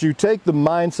 But you take the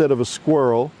mindset of a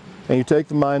squirrel and you take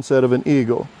the mindset of an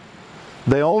eagle.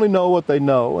 They only know what they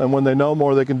know, and when they know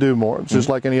more, they can do more. It's just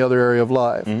like any other area of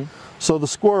life. So the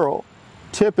squirrel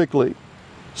typically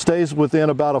stays within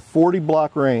about a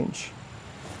 40-block range.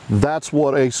 That's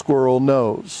what a squirrel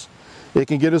knows. It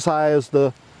can get as high as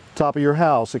the top of your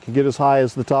house. It can get as high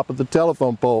as the top of the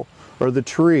telephone pole or the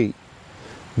tree.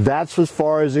 That's as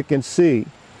far as it can see.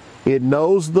 It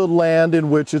knows the land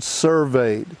in which it's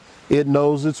surveyed. It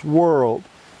knows its world.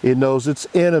 It knows its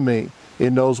enemy.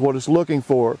 It knows what it's looking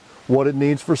for, what it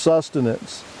needs for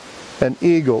sustenance. An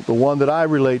eagle, the one that I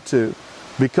relate to,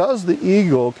 because the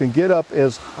eagle can get up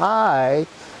as high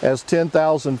as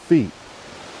 10,000 feet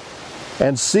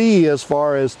and see as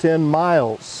far as 10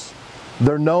 miles.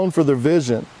 They're known for their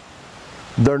vision.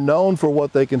 They're known for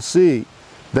what they can see.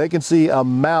 They can see a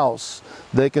mouse.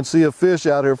 They can see a fish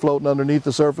out here floating underneath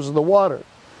the surface of the water.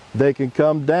 They can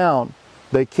come down.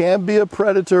 They can be a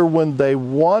predator when they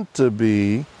want to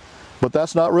be, but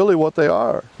that's not really what they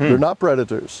are. They're not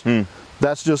predators.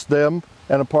 That's just them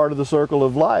and a part of the circle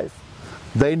of life.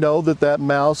 They know that that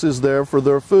mouse is there for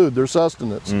their food, their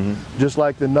sustenance, just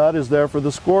like the nut is there for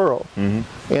the squirrel.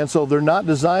 And so they're not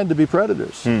designed to be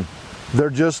predators. They're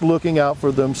just looking out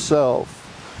for themselves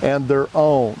and their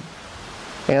own.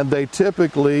 And they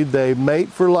typically, they mate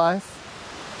for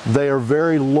life. They are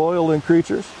very loyal in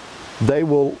creatures. They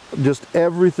will, just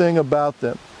everything about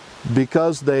them,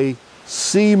 because they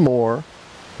see more,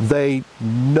 they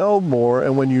know more,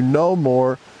 and when you know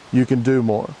more, you can do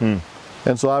more.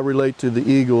 And so I relate to the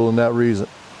eagle in that reason.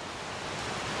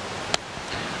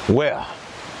 Well,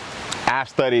 I've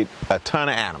studied a ton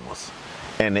of animals,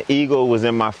 and the eagle was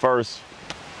in my first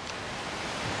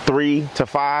 3 to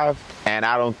 5, and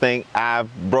I don't think I've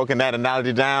broken that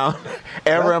analogy down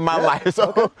ever in my life.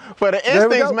 So for the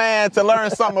Instincts man to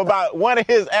learn something about one of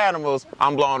his animals,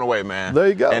 I'm blown away, man. There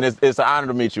you go. And it's an honor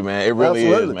to meet you, man. It really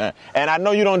is, man. And I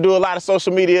know you don't do a lot of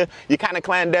social media. You're kind of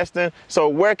clandestine. So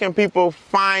where can people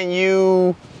find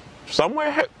you?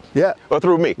 Somewhere? Yeah. Or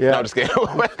through me? Yeah. No, I'm just kidding.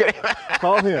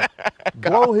 Call him.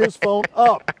 Blow his phone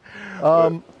up.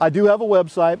 I do have a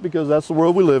website because that's the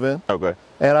world we live in. Okay.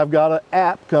 And I've got an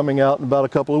app coming out in about a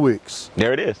couple of weeks.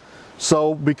 There it is.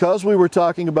 So because we were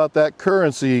talking about that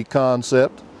currency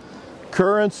concept,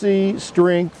 currency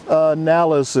strength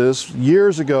analysis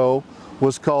years ago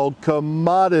was called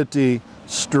commodity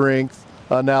strength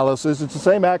analysis. It's the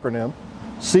same acronym,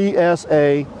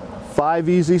 CSA, 5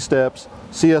 easy steps,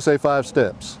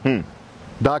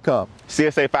 CSA5steps.com.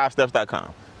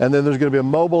 CSA5steps.com. And then there's going to be a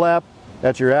mobile app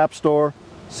at your app store,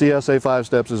 CSA 5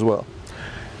 steps as well.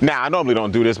 Now, I normally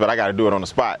don't do this, but I got to do it on the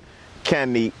spot.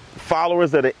 Can the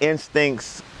followers of the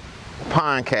Instincts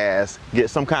podcast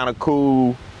get some kind of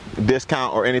cool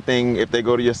discount or anything if they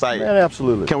go to your site? Man,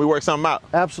 absolutely. Can we work something out?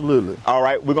 Absolutely. All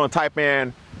right, we're going to type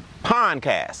in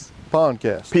podcast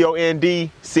Pondcast.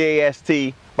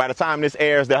 Pondcast. By the time this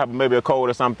airs, they'll have maybe a code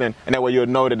or something, and that way you'll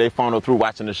know that they funneled through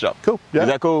watching the show. Cool. Yeah. Is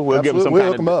that cool? We'll give them some We'll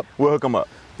kind hook them up. We'll hook them up.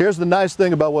 Here's the nice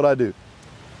thing about what I do,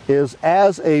 is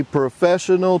as a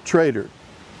professional trader,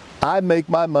 I make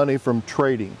my money from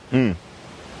trading. I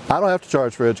don't have to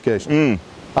charge for education.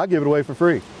 I give it away for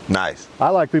free. Nice. I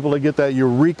like people to get that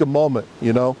eureka moment,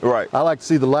 you know? Right. I like to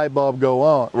see the light bulb go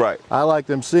on. Right. I like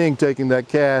them taking that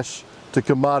cash to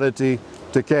commodity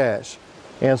to cash.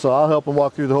 And so I'll help them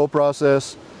walk through the whole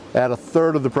process at a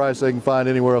third of the price they can find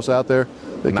anywhere else out there,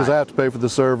 because Nice. I have to pay for the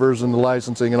servers and the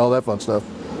licensing and all that fun stuff.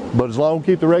 But as long as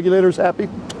we keep the regulators happy,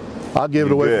 I'll give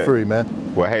it away Good. for free,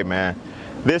 man. Well, hey, man,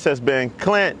 this has been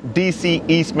Clint D.C.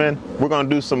 Eastman. We're going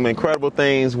to do some incredible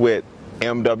things with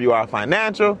MWR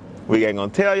Financial. We ain't going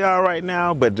to tell y'all right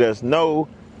now, but just know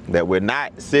that we're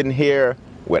not sitting here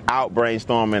without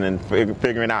brainstorming and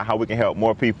figuring out how we can help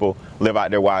more people live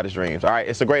out their wildest dreams. All right,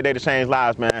 it's a great day to change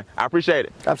lives, man. I appreciate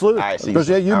it. Absolutely. All right, see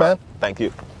Appreciate you, All man. right, thank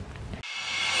you.